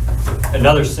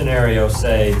another scenario,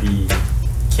 say the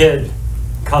kid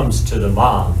comes to the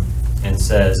mom and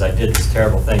says, I did this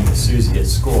terrible thing to Susie at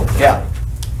school. Yeah.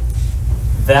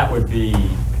 That would be,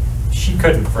 she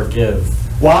couldn't forgive.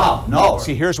 Wow, no.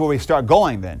 See, here's where we start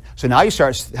going then. So now you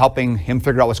start helping him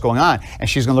figure out what's going on. And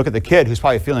she's going to look at the kid who's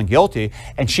probably feeling guilty,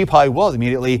 and she probably will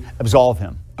immediately absolve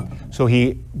him. So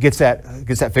he gets that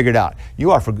figured out.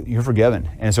 You're forgiven,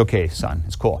 and it's okay, son.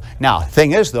 It's cool. Now, the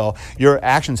thing is, though, your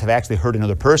actions have actually hurt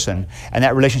another person, and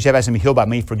that relationship hasn't been healed by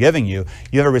me forgiving you.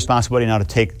 You have a responsibility now to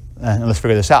take, let's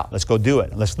figure this out. Let's go do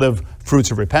it. Let's live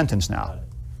fruits of repentance now.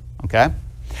 Okay?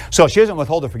 So she doesn't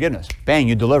withhold the forgiveness. Bang,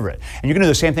 you deliver it. And you can do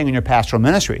the same thing in your pastoral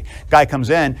ministry. Guy comes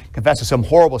in, confesses some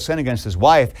horrible sin against his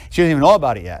wife. She doesn't even know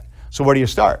about it yet. So where do you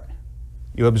start?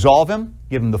 You absolve him,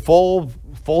 give him the full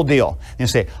deal. And you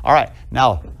say, all right,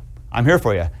 now I'm here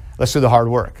for you. Let's do the hard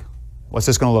work. What's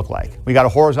this going to look like? We got a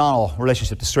horizontal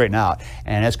relationship to straighten out,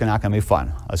 and it's not going to be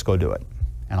fun. Let's go do it.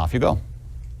 And off you go.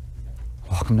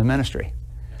 Welcome to ministry.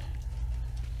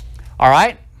 All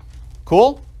right?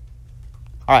 Cool?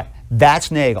 All right.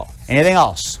 That's Nagel. Anything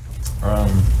else?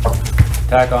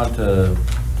 Tack on to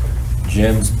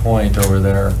Jim's point over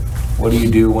there. What do you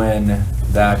do when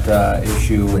that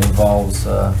issue involves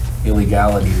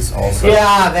illegalities also?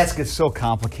 Yeah, that gets so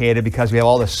complicated because we have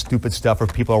all this stupid stuff where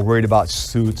people are worried about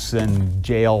suits and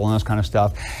jail and this kind of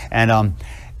stuff. And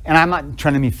I'm not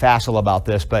trying to be facile about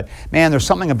this, but man, there's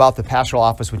something about the pastoral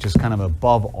office which is kind of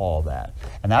above all that.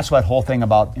 And that's that whole thing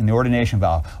about in the ordination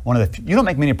vow. You don't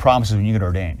make many promises when you get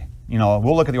ordained. You know,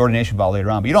 we'll look at the ordination vow later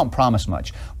on, but you don't promise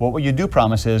much. What you do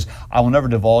promise is, I will never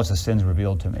divulge the sins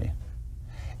revealed to me.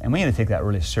 And we need to take that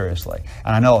really seriously.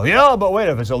 And I know, yeah, but wait,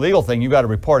 if it's a legal thing, you got to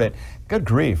report it. Good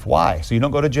grief, why? So you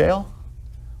don't go to jail?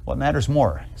 What matters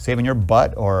more, saving your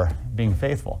butt or being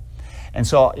faithful? And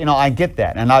so, you know, I get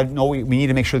that. And I know we need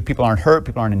to make sure that people aren't hurt,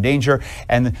 people aren't in danger.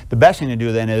 And the best thing to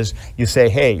do then is you say,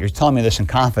 hey, you're telling me this in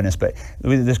confidence, but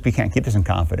we can't keep this in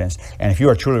confidence. And if you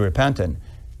are truly repentant,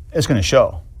 it's going to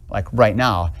show. Like right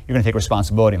now, you're going to take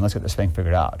responsibility and let's get this thing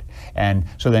figured out. And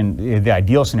so then the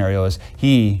ideal scenario is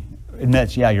he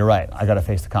admits, yeah, you're right, I got to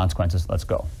face the consequences, let's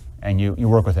go. And you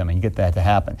work with him and you get that to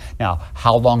happen. Now,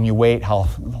 how long you wait, how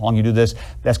long you do this,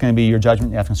 that's going to be your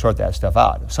judgment. You have to sort that stuff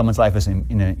out. If someone's life is in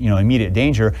immediate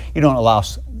danger, you don't allow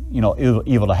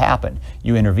evil to happen.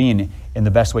 You intervene in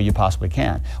the best way you possibly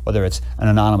can, whether it's an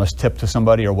anonymous tip to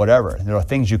somebody or whatever. There are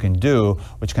things you can do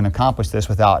which can accomplish this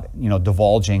without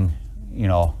divulging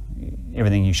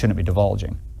everything you shouldn't be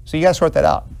divulging. So you got to sort that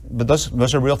out. But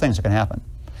those are real things that can happen.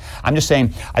 I'm just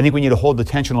saying, I think we need to hold the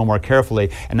tension a little more carefully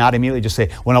and not immediately just say,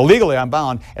 well, no, legally I'm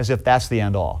bound, as if that's the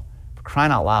end all. For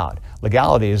crying out loud,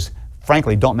 legalities,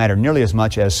 frankly, don't matter nearly as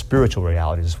much as spiritual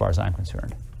realities as far as I'm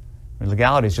concerned.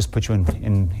 Legalities just put you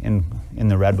in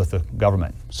the red with the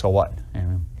government. So what?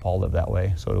 And Paul lived that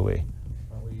way, so do we.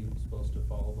 Are we supposed to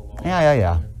follow the law?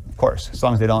 Yeah. Of course, as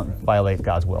long as they don't violate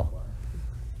God's will.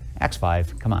 Acts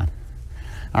 5, come on.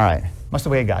 All right, must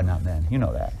obey God, not men. You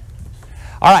know that.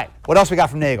 All right, what else we got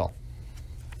from Nagel?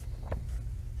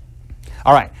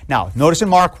 All right, now, notice in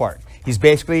Marquardt, he's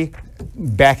basically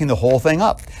backing the whole thing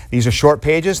up. These are short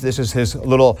pages. This is his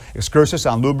little excursus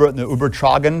on the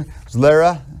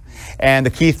Übertragenslehre. And the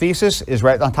key thesis is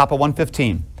right on top of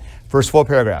 115. First full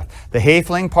paragraph. The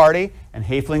Häfling party, and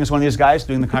Häfling is one of these guys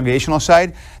doing the congregational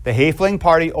side. The Häfling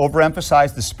party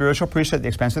overemphasized the spiritual priesthood at the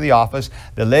expense of the office.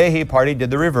 The Laity party did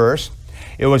the reverse.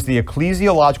 It was the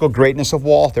ecclesiological greatness of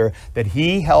Walther that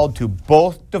he held to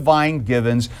both divine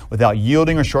givens without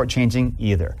yielding or shortchanging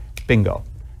either. Bingo.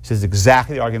 This is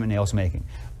exactly the argument Nagel's making.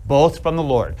 Both from the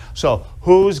Lord. So,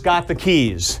 who's got the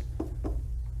keys?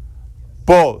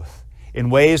 Both. In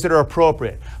ways that are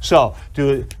appropriate. So,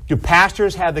 do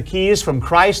pastors have the keys from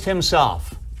Christ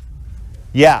himself?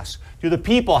 Yes. Do the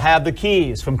people have the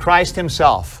keys from Christ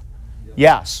himself?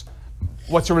 Yes.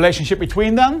 What's the relationship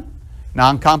between them?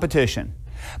 Non-competition.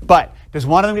 But does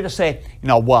one of them get to say,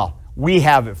 well, we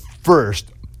have it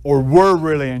first, or we're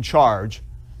really in charge?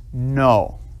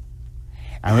 No.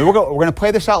 And we're going to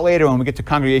play this out later when we get to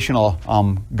congregational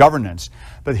governance.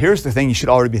 But here's the thing you should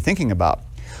already be thinking about.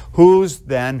 Who's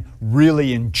then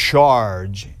really in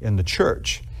charge in the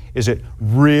church? Is it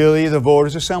really the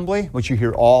voters' assembly, which you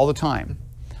hear all the time?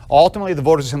 Ultimately, the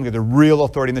voters' assembly are the real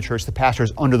authority in the church. The pastor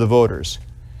is under the voters.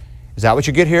 Is that what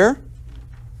you get here?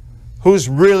 Who's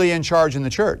really in charge in the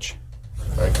church?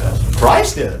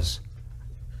 Christ is.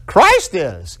 Christ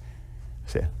is.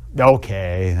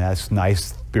 Okay, that's a nice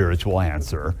spiritual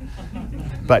answer.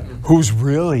 But who's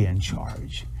really in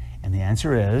charge? And the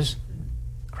answer is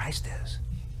Christ is.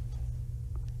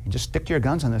 And just stick to your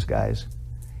guns on this, guys.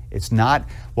 It's not,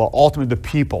 well, ultimately the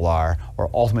people are, or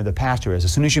ultimately the pastor is.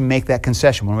 As soon as you make that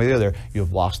concession one way or the other, you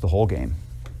have lost the whole game.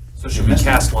 So should we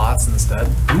cast lots instead?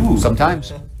 Ooh,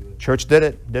 sometimes. Church did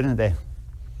it, didn't they?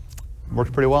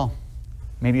 Worked pretty well.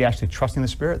 Maybe actually trusting the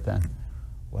Spirit then.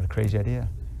 What a crazy idea.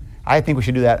 I think we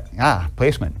should do that.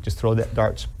 Placement. Just throw that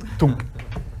darts. Thunk.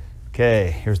 Okay,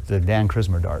 here's the Dan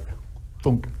Chrismer dart.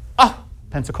 Thunk.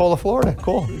 Pensacola, Florida.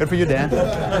 Cool. Good for you, Dan.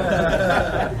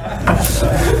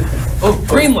 Oh,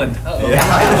 Greenland. Throw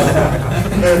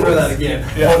that again.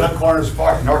 Yeah. Down Corners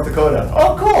Park, North Dakota.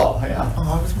 Oh, cool. Yeah.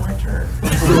 Oh, it was my turn.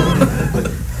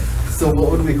 So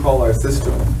what would we call our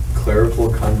system?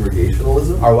 Clerical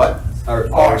congregationalism? Our what?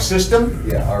 Our system?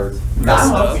 Yeah, our... I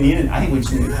don't know if we need it. I think we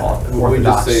just need to call it we just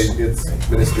Orthodox. say it's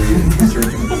ministry,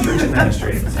 church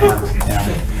administrative.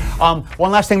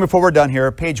 One last thing before we're done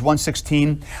here. Page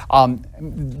 116.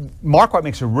 Marquardt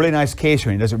makes a really nice case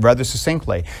here. He does it rather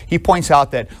succinctly. He points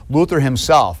out that Luther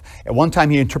himself, at one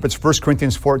time he interprets 1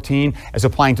 Corinthians 14 as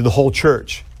applying to the whole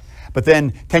church. But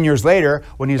then 10 years later,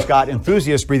 when he's got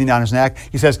enthusiasts breathing down his neck,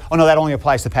 he says, oh no, that only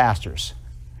applies to pastors.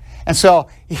 And so,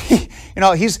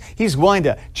 he's willing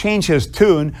to change his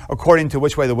tune according to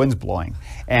which way the wind's blowing.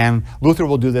 And Luther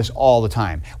will do this all the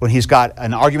time. When he's got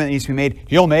an argument that needs to be made,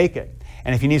 he'll make it.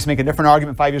 And if he needs to make a different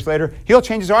argument 5 years later, he'll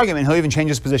change his argument. He'll even change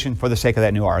his position for the sake of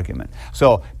that new argument.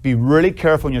 So be really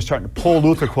careful when you're starting to pull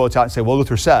Luther quotes out and say, well,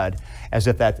 Luther said, as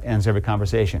if that ends every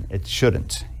conversation. It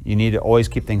shouldn't. You need to always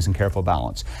keep things in careful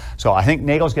balance. So I think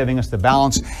Nagel's giving us the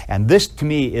balance, and this to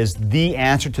me is the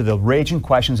answer to the raging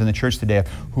questions in the church today of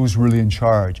who's really in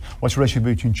charge? What's the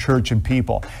relationship between church and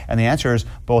people? And the answer is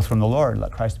both from the Lord,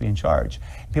 let Christ be in charge.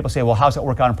 People say, well, how does that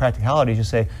work out in practicality?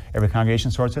 Just say, every congregation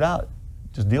sorts it out.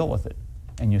 Just deal with it.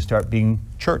 And you start being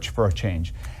church for a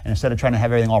change. And instead of trying to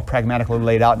have everything all pragmatically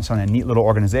laid out in some neat little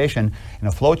organization in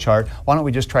a flow chart, why don't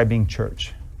we just try being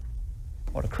church?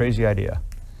 What a crazy idea.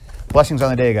 Blessings on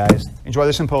the day, guys. Enjoy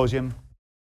the symposium.